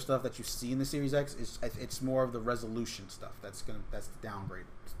all the other stuff that you see in the Series X. It's more of the resolution stuff. That's the downgrade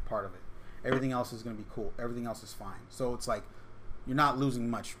part of it. Everything else is gonna be cool. Everything else is fine. So it's like you're not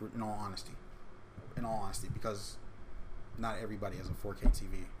losing much in all honesty. Because not everybody has a 4K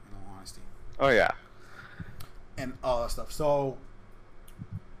TV. In all honesty. Oh yeah. And all that stuff. So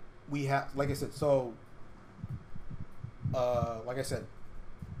we have, like I said,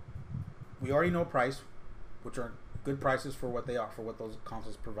 we already know price, which are good prices for what they are, for what those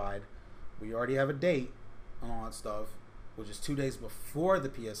consoles provide. We already have a date on all that stuff, which is 2 days before the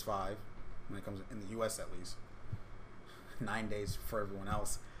PS5, when it comes in the US at least. 9 days for everyone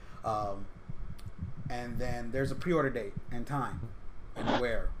else. And then there's a pre-order date and time and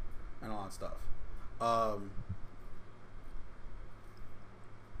where and all that stuff.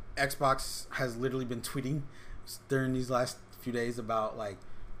 Xbox has literally been tweeting during these last few days about like,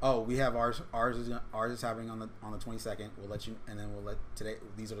 oh, we have ours is happening on the 22nd. We'll let you, and then we'll let today.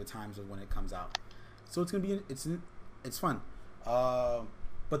 These are the times of when it comes out. So it's gonna be it's fun.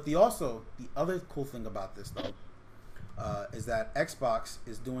 But the other cool thing about this though is that Xbox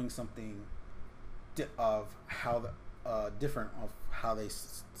is doing something different of how they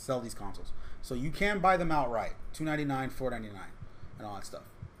sell these consoles. So you can buy them outright, $299, $499, and all that stuff.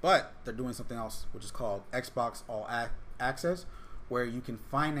 But they're doing something else, which is called Xbox All Access, where you can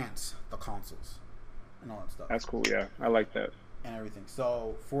finance the consoles and all that stuff. That's cool. Yeah, I like that. And everything.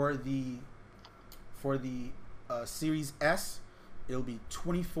 So for the Series S, it'll be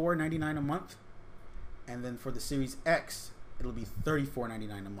 $24.99 a month, and then for the Series X, it'll be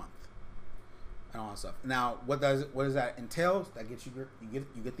 $34.99 a month, and all that stuff. Now, what does that entail? That gets you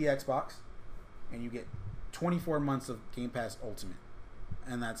get the Xbox, and you get 24 months of Game Pass Ultimate,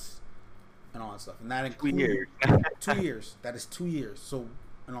 and all that stuff, and that includes 2 years. That is 2 years. So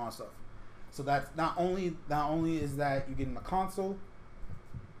and all that stuff. So that's not only is that you getting the console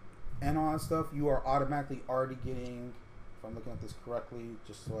and all that stuff, you are automatically already getting, if I'm looking at this correctly,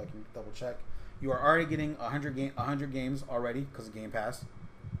 just so I can double check, you are already getting 100 games already because of Game Pass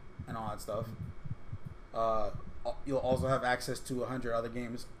and all that stuff. You'll also have access to 100 other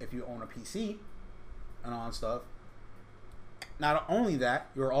games if you own a PC and all that stuff. Not only that,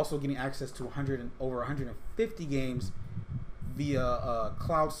 you're also getting access to over 150 games via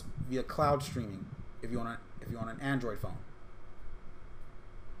cloud streaming if you own an Android phone,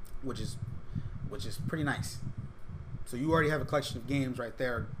 which is pretty nice. So you already have a collection of games right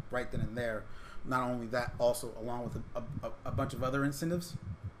then and there. Not only that, also along with a bunch of other incentives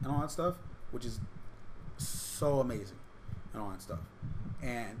and all that stuff, which is so amazing and all that stuff.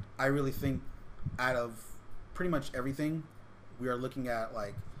 And I really think out of pretty much everything, we are looking at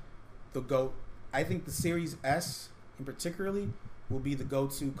like the GOAT. I think the Series S in particularly will be the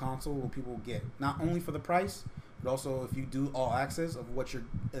go-to console where people will get, not only for the price, but also if you do all access of what you're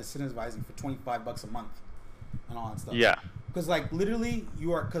incentivizing for $25 a month and all that stuff. Yeah. Because like literally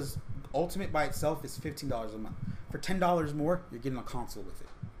because Ultimate by itself is $15 a month. For $10 more, you're getting a console with it.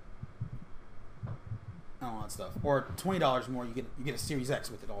 And all that stuff. Or $20 more, you get a Series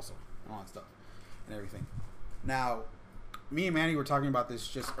X with it also. all that stuff, and everything. Now, me and Manny were talking about this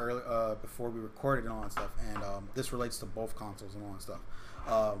just early before we recorded and all that stuff, and this relates to both consoles and all that stuff.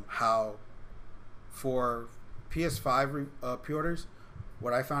 How for PS5 pre-orders,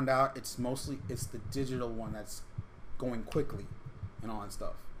 what I found out, it's the digital one that's going quickly and all that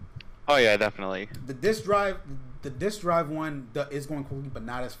stuff. Oh yeah, definitely. The disc drive one is going quickly, but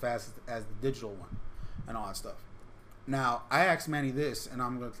not as fast as the digital one and all that stuff. Now, I asked Manny this, and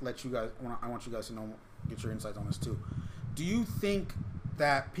I'm going to let you guys. I want you guys to know, get your insights on this too. Do you think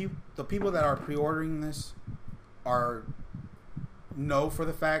that the people that are pre-ordering this know for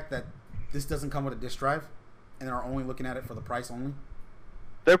the fact that this doesn't come with a disc drive, and are only looking at it for the price only?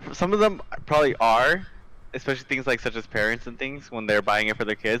 Some of them probably are, especially things like such as parents and things when they're buying it for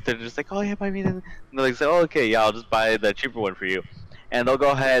their kids. They're just like, oh yeah, buy me. And they're like, oh okay, yeah, I'll just buy the cheaper one for you, and they'll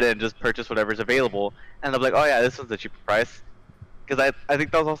go ahead and just purchase whatever's available, and they'll be like, oh yeah, this one's the cheaper price. Because I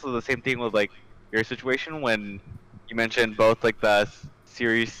think that was also the same thing with like your situation when you mentioned both like the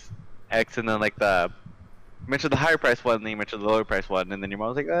Series X and then like you mentioned the higher price one, and then you mentioned the lower price one, and then your mom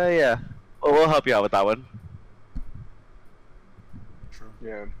was like, oh yeah, well, we'll help you out with that one.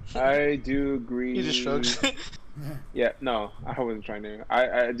 Yeah, I do agree. He just shrugs. Yeah, no, I wasn't trying to.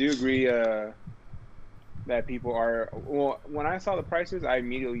 I do agree that people are. Well, when I saw the prices, I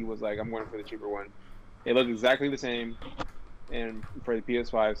immediately was like, I'm going for the cheaper one. It looked exactly the same, and for the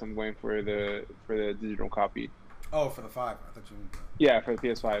PS5, so I'm going for the digital copy. Oh, for the 5. I thought you meant. Yeah, for the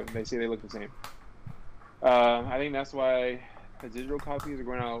PS5, they say they look the same. I think that's why the digital copies are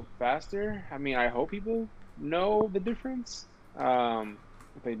going out faster. I mean, I hope people know the difference.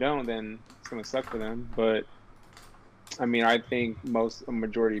 If they don't, then it's gonna suck for them. But I mean, I think a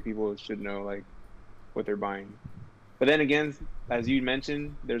majority of people should know like what they're buying. But then again, as you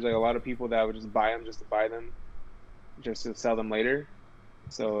mentioned, there's like a lot of people that would just buy them just to buy them, just to sell them later.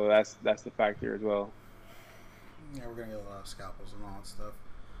 So that's the factor as well. Yeah, we're gonna get a lot of scalpels and all that stuff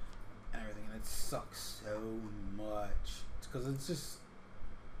and everything, and it sucks so much because it's just.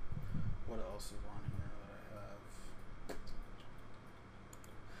 What else is on here that I have?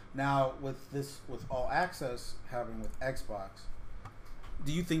 Now, with All Access happening with Xbox,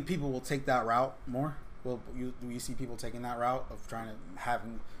 do you think people will take that route more? Do you see people taking that route of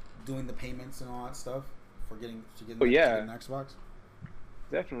doing the payments and all that stuff for getting an Xbox?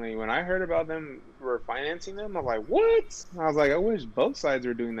 Definitely. When I heard about them were financing them, I'm like, what? I was like, I wish both sides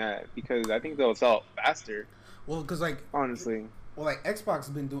were doing that because I think they'll sell faster. Well, because like honestly. Well, like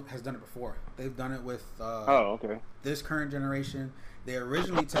Xbox has done it before. They've done it with this current generation. They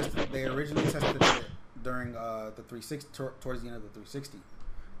originally tested it during the 360 towards the end of the 360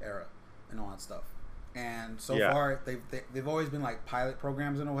 era and all that stuff. And so far, they've always been like pilot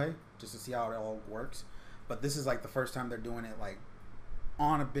programs in a way, just to see how it all works. But this is like the first time they're doing it like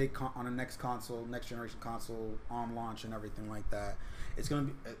on a next generation console on launch and everything like that. It's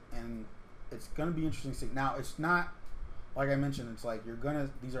gonna be interesting to see. Now it's not. Like I mentioned, it's like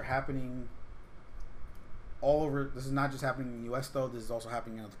these are happening all over. This is not just happening in the U.S. though. This is also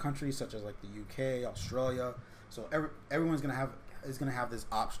happening in other countries such as like the U.K., Australia. So everyone's gonna have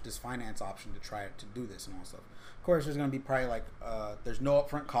this finance option to try to do this and all that stuff. Of course, there's gonna be probably like there's no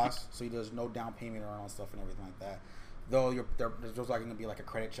upfront costs, so there's no down payment or all that stuff and everything like that. Though there's like gonna be like a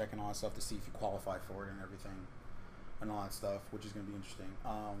credit check and all that stuff to see if you qualify for it and everything and all that stuff, which is gonna be interesting.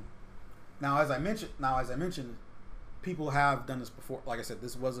 Now as I mentioned. People have done this before. Like I said,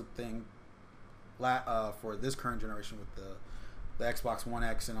 this was a thing for this current generation with the Xbox One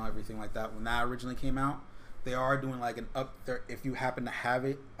X and everything like that. When that originally came out, they are doing like an up there. If you happen to have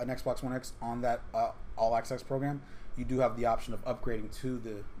an Xbox One X on that All Access program, you do have the option of upgrading to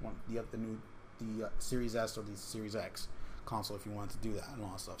the Series S or the Series X console if you wanted to do that and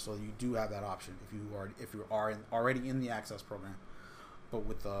all that stuff. So you do have that option if you are already in the Access program, but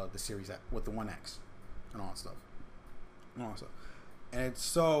with the Series X, with the One X and all that stuff. And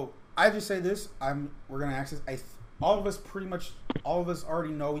so I just say this: we're gonna access. All of us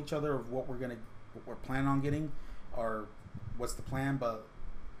already know each other of what we're planning on getting, or what's the plan. But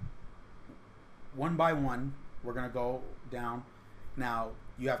one by one, we're gonna go down. Now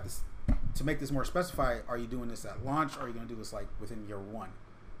you have to make this more specified. Are you doing this at launch, or are you gonna do this like within year one?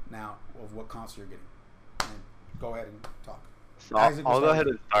 Now of what console you're getting. And go ahead and talk. So I'll go ahead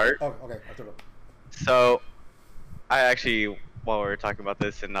and start. Oh, okay. I took it. So. I actually, while we were talking about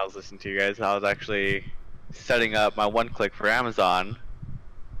this and I was listening to you guys, I was actually setting up my one-click for Amazon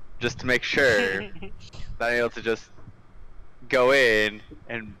just to make sure that I'm able to just go in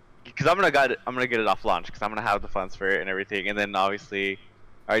and because I'm gonna get it off launch because I'm gonna have the funds for it and everything, and then obviously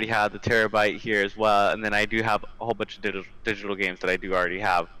I already have the terabyte here as well, and then I do have a whole bunch of digital games that I do already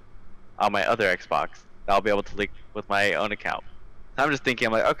have. on my other Xbox that I'll be able to link with my own account. I'm just thinking,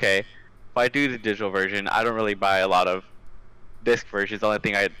 I'm like, okay, if I do the digital version, I don't really buy a lot of disc versions. The only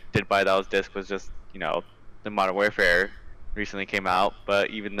thing I did buy that was disc was just, the Modern Warfare recently came out, but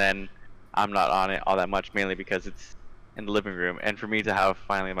even then, I'm not on it all that much, mainly because it's in the living room. And for me to have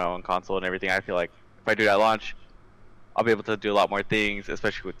finally my own console and everything, I feel like if I do that launch, I'll be able to do a lot more things,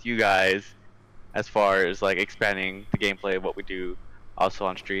 especially with you guys, as far as like expanding the gameplay of what we do also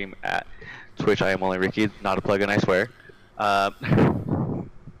on stream at Twitch. I am only Ricky, not a plug-in, I swear. Yeah,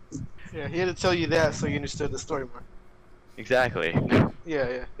 he had to tell you that so you understood the story more. Exactly.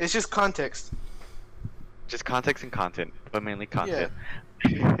 Yeah. It's just context. Just context and content, but mainly content.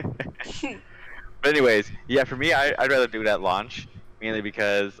 Yeah. But anyways, yeah, for me, I'd rather do it at launch, mainly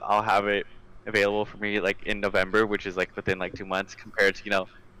because I'll have it available for me like in November, which is like within like 2 months, compared to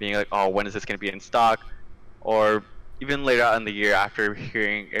being like, oh, when is this gonna be in stock, or even later on in the year after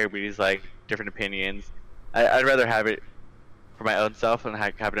hearing everybody's like different opinions. I'd rather have it for my own self and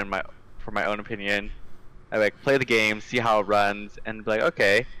have it for my own opinion. I like play the game, see how it runs, and be like,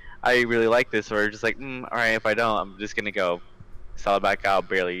 okay, I really like this, or just like, all right, if I don't, I'm just gonna go sell it back out,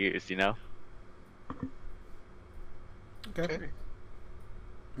 barely used, Okay.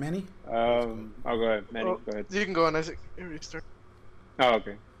 Manny? I'll go ahead. Manny, go ahead. You can go on, Isaac. Restart. Oh,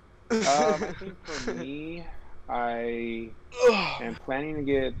 okay. I think for me, I am planning to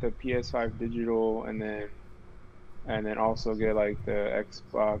get the PS5 digital, and then also get like the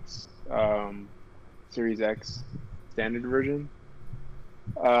Xbox Series X standard version.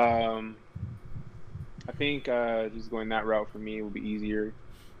 I think just going that route for me will be easier,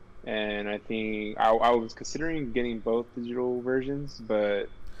 and I think I was considering getting both digital versions, but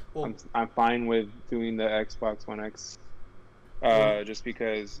I'm fine with doing the Xbox One X, just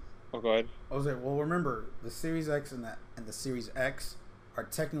because. Oh, go ahead. I was like, well, remember the Series X and the Series X are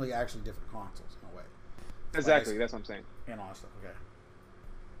technically actually different consoles in a way. Exactly, that's what I'm saying. And all that stuff. Okay.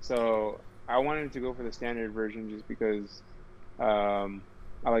 So I wanted to go for the standard version just because I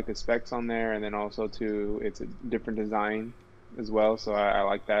like the specs on there, and then also too, it's a different design as well. So I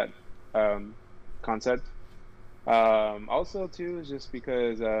like that concept. Also too, is just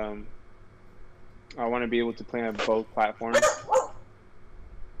because I want to be able to play on both platforms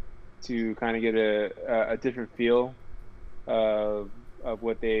to kind of get a different feel of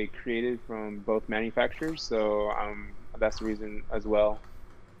what they created from both manufacturers. So that's the reason as well.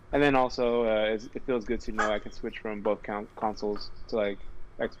 And then also, it feels good to know I can switch from both consoles to like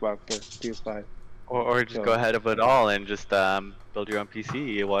Xbox or PS5. Or just go ahead of it all and just build your own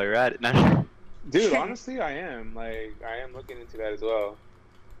PC while you're at it. Dude, honestly, I am looking into that as well.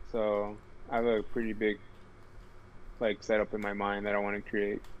 So I have a pretty big like setup in my mind that I want to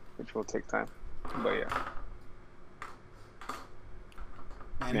create, which will take time. But yeah.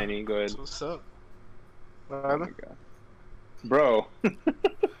 Manny, go ahead. What's up? Oh my God. Bro.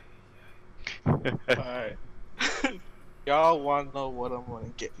 Alright. Y'all want to know what I'm going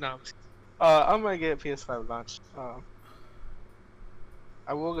to get? No, I'm going to get PS5 launch.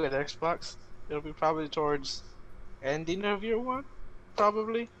 I will get Xbox. It'll be probably towards ending of year one,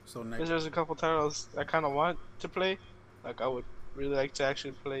 probably. So because there's a couple titles I kind of want to play. Like I would really like to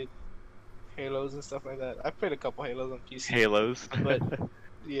actually play Halos and stuff like that. I played a couple Halos on PC. Halos. But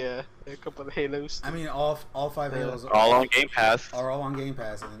yeah, a couple of Halos. I mean, all 5 Halos are all on Game Pass. Are all on Game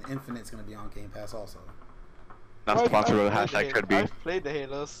Pass, and then Infinite's going to be on Game Pass also. Not sponsored with the hashtag could be. I've played the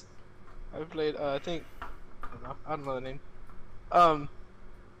Halos. I've played. I think. I don't know the name. I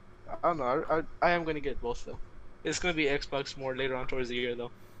don't know. I am gonna get both though. It's gonna be Xbox more later on towards the year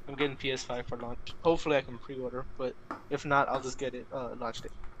though. I'm getting PS5 for launch. Hopefully I can pre-order, but if not, I'll just get it launch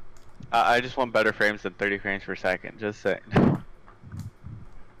date. I just want better frames than 30 frames per second. Just saying. Can't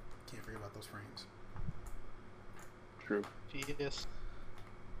forget about those frames. True. Yes.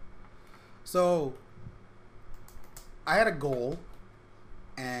 So I had a goal,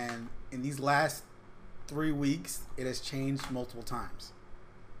 and in these last 3 weeks, it has changed multiple times.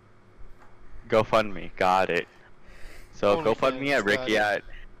 GoFundMe, got it. So GoFundMe at Ricky at.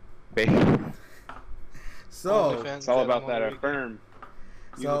 So it's all about that affirm.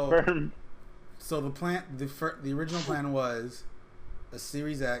 So the plan, the original plan was a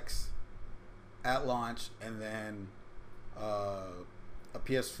Series X at launch, and then a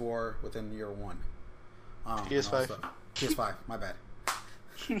PS4 within year one. PS5. PS5. My bad.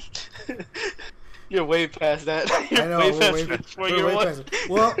 You're way past that. I know. We're way past it.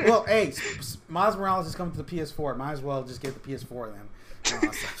 Well, hey, Miles Morales is coming to the PS4. Might as well just get the PS4 then.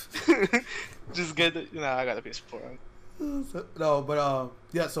 Just get the. No, I got the PS4. No, but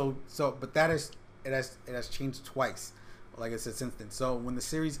yeah. So, but that is it has changed twice. like I said since then. So when the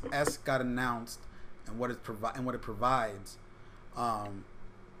Series S got announced and what it provides,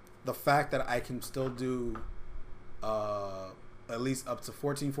 the fact that I can still do at least up to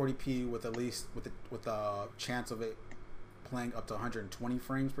 1440p with a chance of it playing up to 120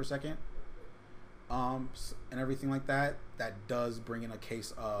 frames per second, and everything like that, that does bring in a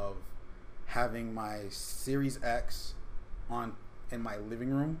case of having my Series X in my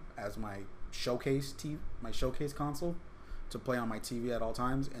living room as my showcase console to play on my TV at all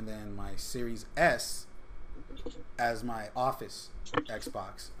times, and then my Series S as my office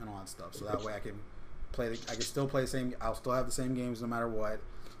Xbox and all that stuff. So that way I can still play the same. I'll still have the same games no matter what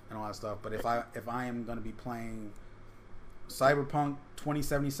and all that stuff. But if I am going to be playing Cyberpunk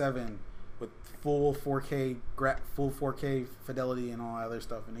 2077 with full 4K fidelity and all that other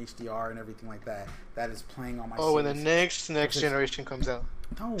stuff and HDR and everything like that, that is playing on my. Oh, when the next generation comes out.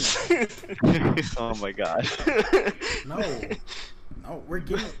 No. Oh my god. No, we're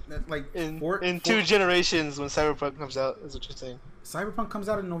getting like in 2 generations when Cyberpunk comes out. Is what you're saying? Cyberpunk comes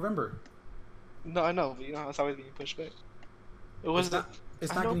out in November. No, I know, but you know it's always being pushed back. It's not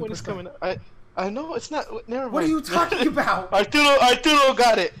getting when it's coming. I know it's not. Never mind. What are you talking about? Arturo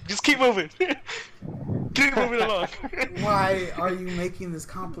got it. Just keep moving. Keep moving along. Why are you making this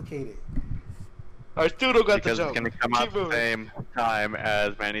complicated? Arturo got because the joke. It's gonna come out at the same time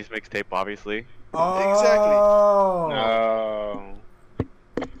as Manny's mixtape, obviously. Oh. No.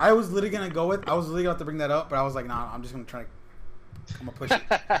 I was literally going to bring that up, but I was like, nah, I'm just gonna push it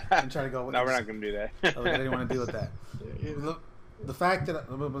and try to go with No, this. we're not gonna do that. I didn't want to deal with that. The fact that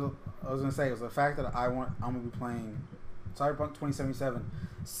I was gonna say was the fact that I'm gonna be playing Cyberpunk 2077,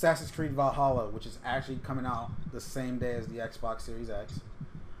 Assassin's Creed Valhalla, which is actually coming out the same day as the Xbox Series X,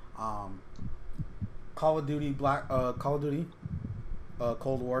 Call of Duty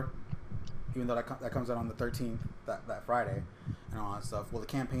Cold War, even though that comes out on the 13th, that Friday, and all that stuff. Well, the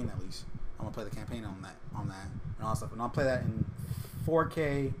campaign at least. I'm gonna play the campaign on that and all that stuff, and I'll play that in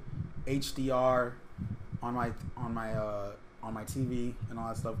 4K HDR on my TV and all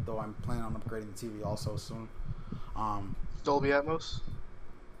that stuff. Though I'm planning on upgrading the TV also soon. Dolby Atmos.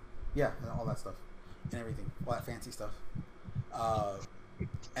 Yeah, all that stuff and everything, all that fancy stuff.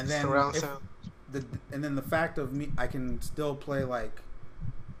 And then surround sound. And then the fact of me, I can still play like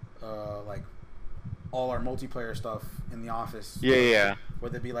all our multiplayer stuff in the office. Yeah.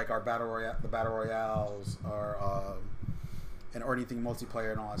 Whether it be like our battle royales, or anything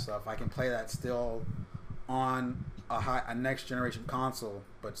multiplayer and all that stuff, I can play that still on a next generation console,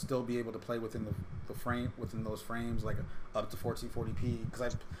 but still be able to play within those frames, like up to 1440p.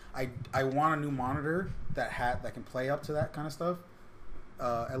 Because I want a new monitor that can play up to that kind of stuff,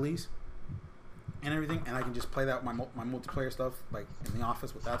 at least, and everything, and I can just play that my multiplayer stuff like in the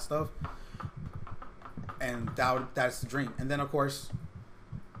office with that stuff, and that's the dream. And then of course,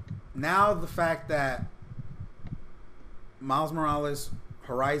 now the fact that Miles Morales,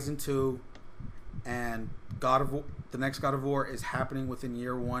 Horizon 2, and the next God of War is happening within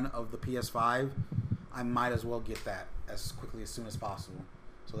year 1 of the PS5, I might as well get that as soon as possible,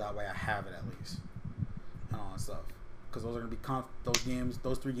 so that way I have it at least, and all that stuff. Because those are gonna be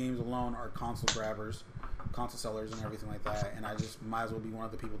those 3 games alone are console grabbers, console sellers, and everything like that. And I just might as well be one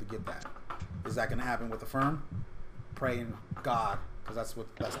of the people to get that. Is that gonna happen with the firm? Praying God, because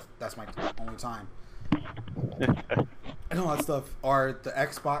that's my only time. And all that stuff. Are the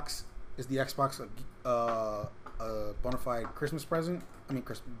Xbox? Is the Xbox a bona fide Christmas present? I mean,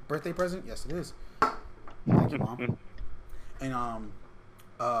 birthday present? Yes, it is. Thank you, Mom. And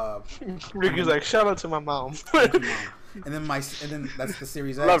Ricky's like, shout out to my mom. Thank you, Mom. And then that's the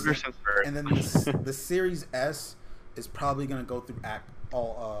Series X. Love your sister. And then the Series S is probably gonna go through the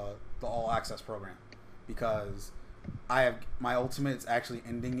All Access program, because I have my Ultimate is actually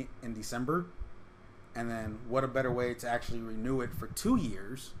ending in December, and then what a better way to actually renew it for 2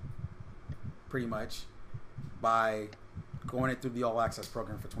 years, pretty much, by going it through the All Access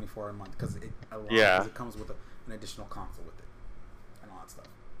program for $24 a month, because it comes with an additional console with it and all that stuff.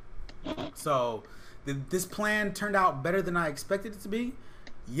 So this plan turned out better than I expected it to be.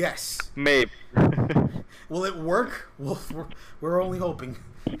 Yes. Maybe. Will it work? Well, we're only hoping.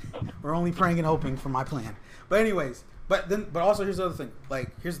 We're only praying and hoping for my plan. But anyways, but also here's the other thing.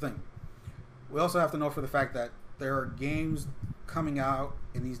 Here's the thing. We also have to know for the fact that there are games coming out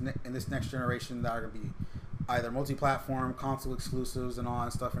in this next generation that are going to be either multi-platform, console exclusives, and all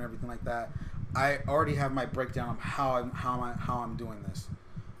that stuff and everything like that. I already have my breakdown of how I'm doing this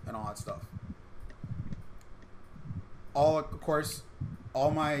and all that stuff. All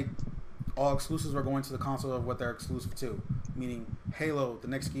exclusives are going to the console of what they're exclusive to, meaning Halo, the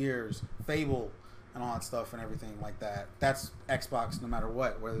next Gears, Fable, and all that stuff and everything like that. That's Xbox no matter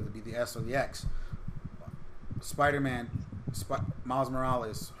what, whether it be the S or the X. Spider-Man, Miles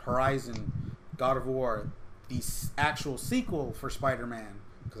Morales, Horizon, God of War, the actual sequel for Spider-Man,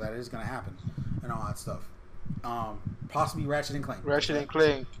 because that is going to happen, and all that stuff. Possibly Ratchet and Clank. Ratchet and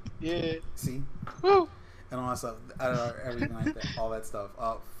Clank. Yeah. See? Woo! And all that stuff. Everything like that. All that stuff.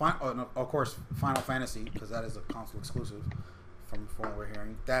 Of course, Final Fantasy, because that is a console exclusive from what we're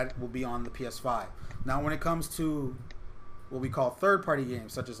hearing. That will be on the PS5. Now, when it comes to what we call third-party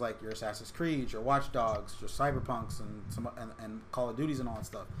games, such as like your Assassin's Creed, your Watch Dogs, your Cyberpunks, and Call of Duties and all that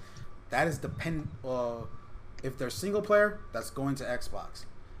stuff, that is dependent. If they're single player, that's going to Xbox.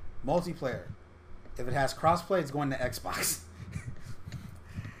 Multiplayer, if it has crossplay, it's going to Xbox.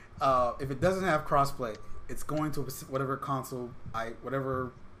 If it doesn't have crossplay, it's going to whatever console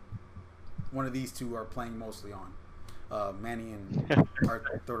whatever one of these two are playing mostly on. Manny and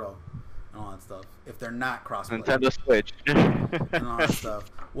Arturo and all that stuff. If they're not crossplay, Nintendo Switch and all that stuff.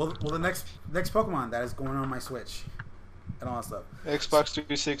 Well, the next Pokemon that is going on my Switch and all that stuff. Xbox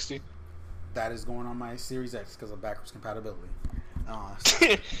 360. That is going on my Series X because of backwards compatibility.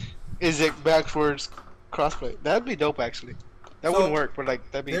 Is it backwards crossplay? That'd be dope, actually. That wouldn't work, but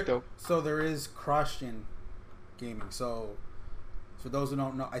like that'd be dope. So there is cross-gen gaming. So for those who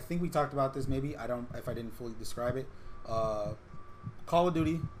don't know, I think we talked about this. Maybe if I didn't fully describe it. Call of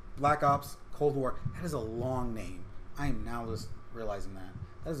Duty, Black Ops, Cold War. That is a long name. I am now just realizing that.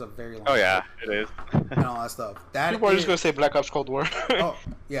 That is a very long. Oh yeah, it is. And all that stuff. People are just gonna say Black Ops Cold War. Oh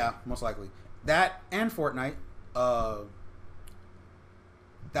yeah, most likely. That and Fortnite.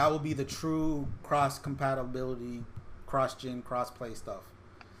 That will be the true cross compatibility, cross-gen, cross-play stuff.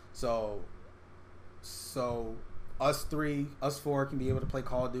 So us four can be able to play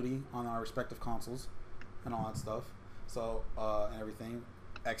Call of Duty on our respective consoles and all that stuff. So and everything,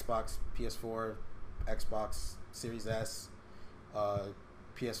 Xbox, PS4, Xbox Series S,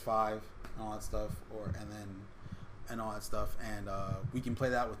 PS5, and all that stuff, and all that stuff, and we can play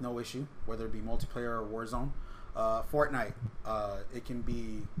that with no issue, whether it be multiplayer or Warzone. Fortnite, it can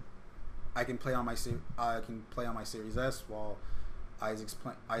be. I can play on my Series S while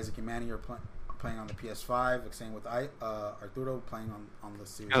Isaac and Manny are playing on the PS5. Same with Arturo playing on the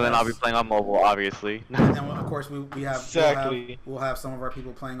Series. And then S. I'll be playing on mobile, obviously. And then of course we have exactly. we'll have some of our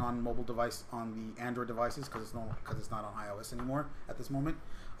people playing on mobile device on the Android devices because it's not on iOS anymore at this moment.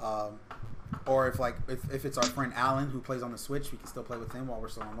 Or if it's our friend Alan who plays on the Switch, we can still play with him while we're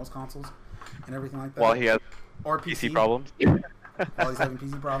still on those consoles and everything like that. While he has or PC problems. While he's having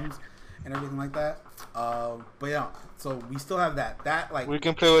PC problems and everything like that. But yeah, so we still have that. That like we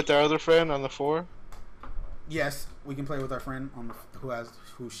can play with our other friend on the 4. Yes, we can play with our friend on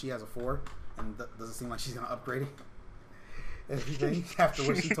who she has a 4, and doesn't seem like she's gonna upgrade it. Everything after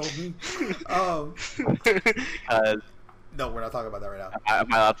what she told me. No, we're not talking about that right now.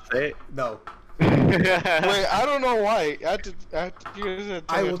 Am I allowed to say it? No. Wait, I don't know why.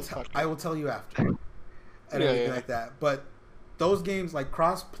 I will tell you after. And everything like that. But those games, like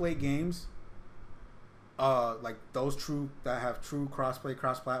cross-play games, like those that have true cross-play,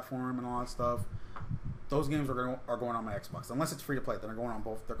 cross-platform, and all that stuff, those games are going on my Xbox. Unless it's free to play, they're going on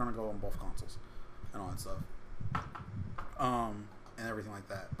both. They're going to go on both consoles, and all that stuff, and everything like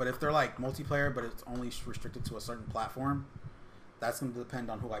that. But if they're like multiplayer, but it's only restricted to a certain platform, that's going to depend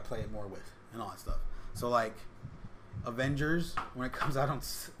on who I play it more with, and all that stuff. So like Avengers, when it comes out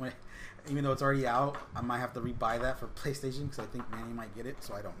even though it's already out, I might have to rebuy that for PlayStation because I think Manny might get it,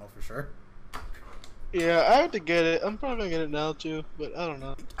 so I don't know for sure. Yeah, I have to get it. I'm probably gonna get it now too, but I don't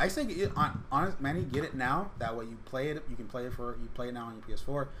know. I say, honest, Manny, get it now. That way, you play it. You can play it it now on your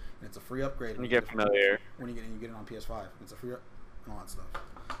PS4, and it's a free upgrade. When you get familiar. When you get it on PS5, it's a free and all that stuff.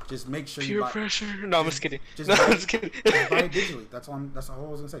 Just make sure Peer you buy. Pressure. No, I'm just kidding. Just no, buy, I'm just kidding. Just buy it digitally. That's all I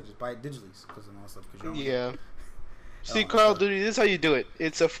was gonna say. Just buy it digitally because and all that stuff. Yeah. See, Call of Duty, this is how you do it.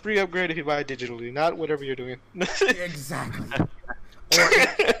 It's a free upgrade if you buy it digitally, not whatever you're doing. Exactly.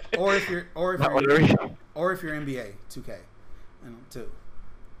 Or if you're NBA 2K and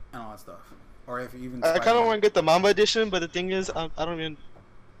all that stuff. Or if you even I kind of want to get the Mamba edition, but the thing is, I don't even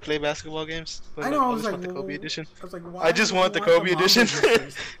play basketball games. But I know. I just like, want the Kobe edition. I was like, why I just want the Kobe edition.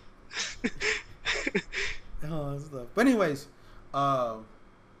 All that stuff. But anyways,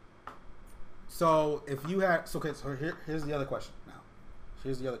 so if you had, here's the other question now.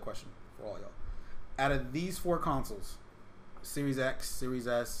 Here's the other question for all y'all. Out of these 4 consoles, Series X, Series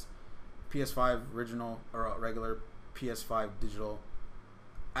S, PS5 original or regular, PS5 digital,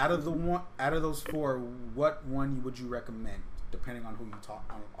 out of those 4, what one would you recommend? Depending on who you talk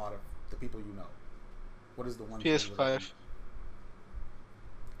on, out of the people you know, what is the one? PS5.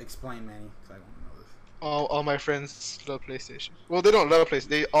 Explain, Manny, because I want to know this. all my friends love PlayStation. Well, they don't love PlayStation.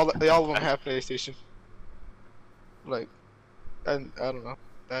 They all of them have PlayStation. Like, and I don't know.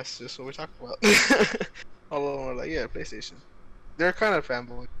 That's just what we talk about. All of them are like, yeah, PlayStation. They're kind of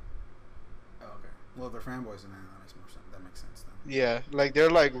fanboy. Oh, okay. Well, they're fanboys, and that makes more sense. That makes sense then. Yeah, like they're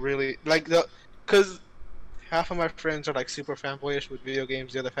like really like cause half of my friends are like super fanboyish with video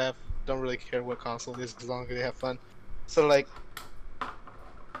games. The other half don't really care what console it is as long as they have fun. So like,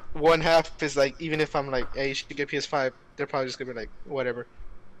 one half is like, even if I'm like, hey, you should get PS5, they're probably just gonna be like, whatever.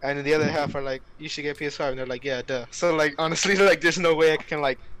 And then the other half are like, you should get PS5, and they're like, yeah, duh. So like, honestly, like, there's no way I can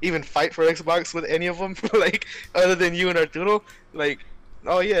like even fight for Xbox with any of them, like, other than you and Arturo. Like,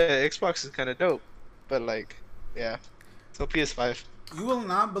 oh yeah, Xbox is kind of dope, but like, yeah. So PS5. You will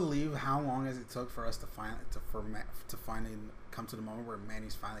not believe how long as it took for us to finally come to the moment where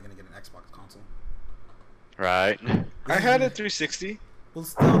Manny's finally gonna get an Xbox console. Right. I had a 360. Well,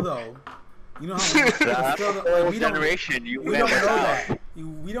 still though, you know how That still, whole we don't generation, you we went don't know without. that.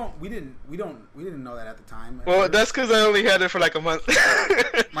 We didn't know that at the time. Well, that's because I only had it for like a month.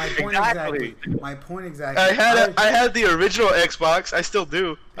 my point Exactly. exactly. My point exactly. I had the original Xbox. I still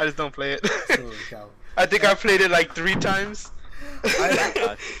do. I just don't play it. Holy cow. I think I played it like 3 times.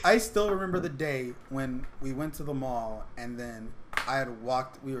 I still remember the day when we went to the mall and then I had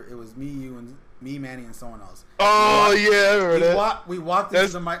walked. It was me, you, and me, Manny, and someone else. Oh yeah, I remember that. We walked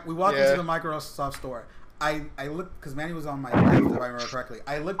into the Microsoft store. I looked because Manny was on my left, if I remember correctly.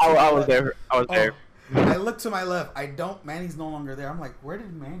 I looked. I was there. I was there. I look to my left. Manny's no longer there. I'm like, where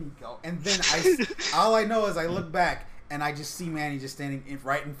did Manny go? And then all I know is I look back and I just see Manny just standing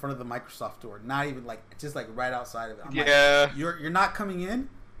right in front of the Microsoft store. Not even like, just like right outside of it. I'm like, you're not coming in?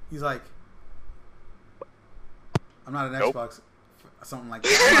 He's like, I'm not an Nope. Xbox. Something like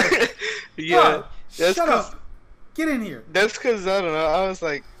that. I'm like, Yeah, that's shut 'cause- up. Get in here. That's because I don't know. I was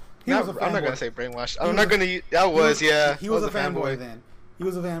like, He was a I'm not fanboy. gonna say brainwashed. He I'm was not a- gonna. I was, yeah. He was a fanboy then. He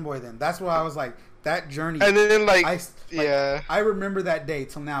was a fanboy then. That's why I was like, that journey. And then like, yeah. I remember that day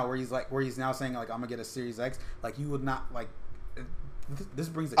till now where he's now saying like, I'm gonna get a Series X. Like, you would not like. This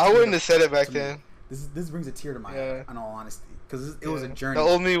brings. I wouldn't have said it back to me. then. This brings a tear to my eye. In all honesty, because it was a journey. The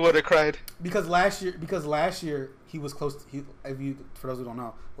old me would have cried. Because last year he was close. For those who don't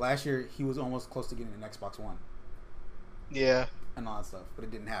know, last year he was almost close to getting an Xbox One. Yeah. And all that stuff, but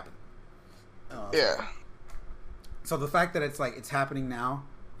it didn't happen. Yeah. So the fact that it's happening now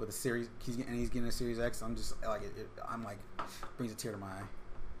with a series, he's getting a Series X. I'm just like I'm like, brings a tear to my eye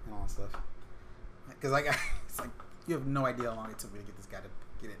and all that stuff. Because like it's like you have no idea how long it took me to get this guy to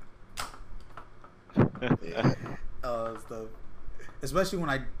get it. Stuff. Especially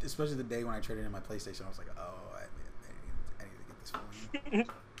the day when I traded in my PlayStation, I was like, oh, I need to get this phone.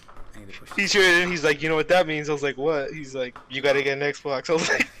 I need to push. He traded in. He's like, you know what that means? I was like, what? He's like, you gotta get an Xbox. I was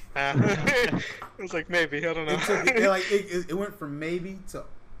like, I was like, maybe. I don't know. It went from maybe to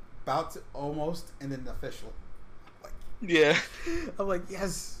about to almost, and then official. Like, yeah. I'm like,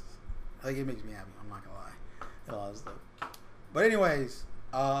 yes. Like, it makes me happy. I'm not gonna lie. But anyways,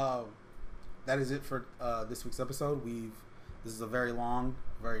 that is it for this week's episode. This is a very long,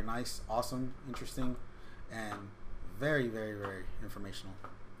 very nice, awesome, interesting, and very, very, very informational.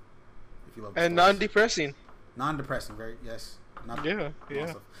 If you love and sports. non-depressing. Non-depressing, very yes. Not Yeah.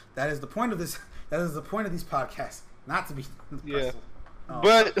 That is the point of this. That is the point of these podcasts, not to be depressing.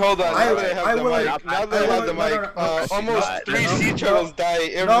 But hold on, now that I I have the will- mic, now that I have the mic, almost No, 3 no, sea turtles die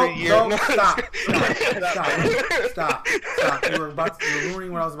every No, year. no, stop. You were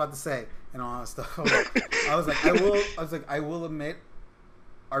ruining what I was about to say and all that stuff. I was like, I will admit,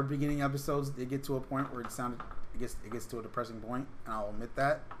 our beginning episodes did get to a point where it gets to a depressing point, and I'll admit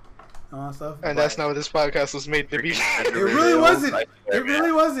that and all that stuff. And that's not what this podcast was made to be. It really wasn't. It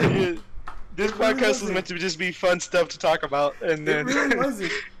really wasn't. This It really podcast was wasn't. meant to just be fun stuff to talk about, and then It really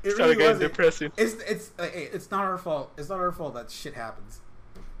wasn't. It started really getting wasn't. depressing. It's not our fault. It's not our fault that shit happens.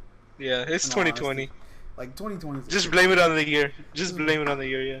 Yeah, it's In all 2020. honesty. Like 2020. is a Just shit. blame it on the year. Just blame it on the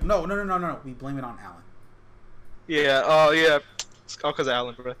year, yeah. No. We blame it on Alan. Yeah, oh yeah. It's all because of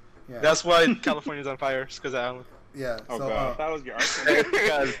Alan, bro. Yeah. That's why California's on fire. It's because of Alan. Yeah. Oh So god, that was your argument.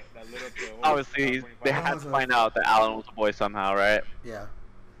 Because That lit up the whole obviously they 25. had to find out that Alan was a boy somehow, right? yeah.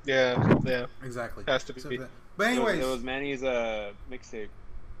 Yeah. Exactly. Has to be. So but anyways, it was Manny's mixtape.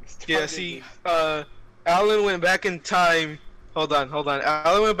 Yeah, see, Alan went back in time. Hold on.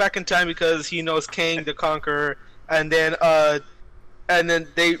 Alan went back in time because he knows Kang the Conqueror, and then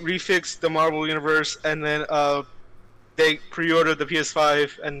they refixed the Marvel Universe, and then they pre-ordered the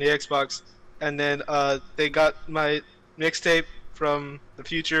PS5 and the Xbox, and then they got my mixtape from the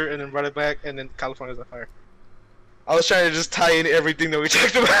future, and then brought it back, and then California's on fire. I was trying to just tie in everything that we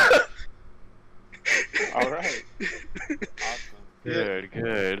talked about. All right. Awesome.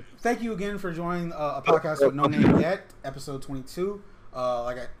 Good. Thank you again for joining a podcast with no name yet, episode 22.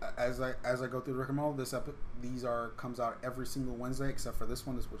 As I go through Rick and Mo, these comes out every single Wednesday except for this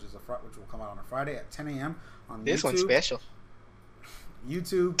one, which will come out on a Friday at 10 a.m. on This YouTube. one's special.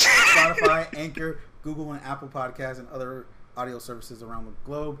 YouTube, Spotify, Anchor, Google, and Apple Podcasts, and other audio services around the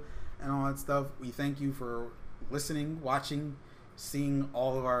globe, and all that stuff. We thank you for listening, watching, seeing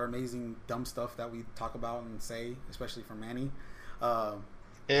all of our amazing dumb stuff that we talk about and say, especially for Manny. Hell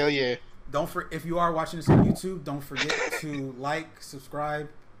yeah. If you are watching this on YouTube, don't forget to like, subscribe,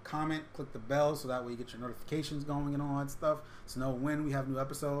 comment, click the bell so that way you get your notifications going and all that stuff, to know when we have new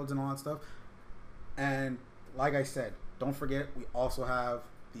episodes and all that stuff. And like I said, don't forget, we also have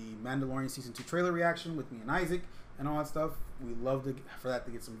the Mandalorian Season 2 trailer reaction with me and Isaac and all that stuff. We love for that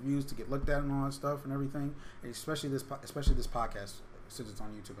to get some views, to get looked at and all that stuff and everything. And especially this podcast, since it's on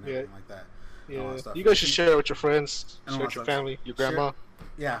YouTube and everything like that. Yeah. Stuff. You guys should share it with your friends, and share it with your family, your grandma,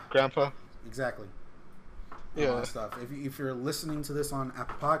 grandpa. Exactly. Yeah. All that stuff. If you're listening to this on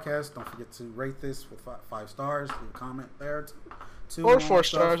Apple Podcasts, don't forget to rate this with 5 stars. Leave a comment there too. Or 4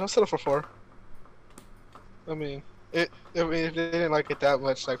 stars. I'll settle for 4. I mean, if they didn't like it that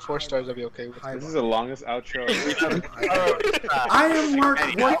much, like 4 stars, I'd be okay with it. This is the longest outro. I am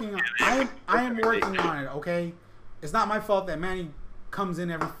working on. I am working on it. Okay, it's not my fault that Manny comes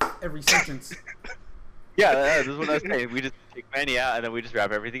in every sentence. Yeah, this is what I was saying. We just take Manny out and then we just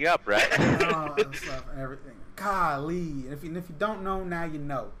wrap everything up, right? And stuff and everything. Golly, and if you don't know, now you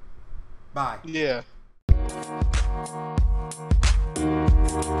know. Bye. Yeah.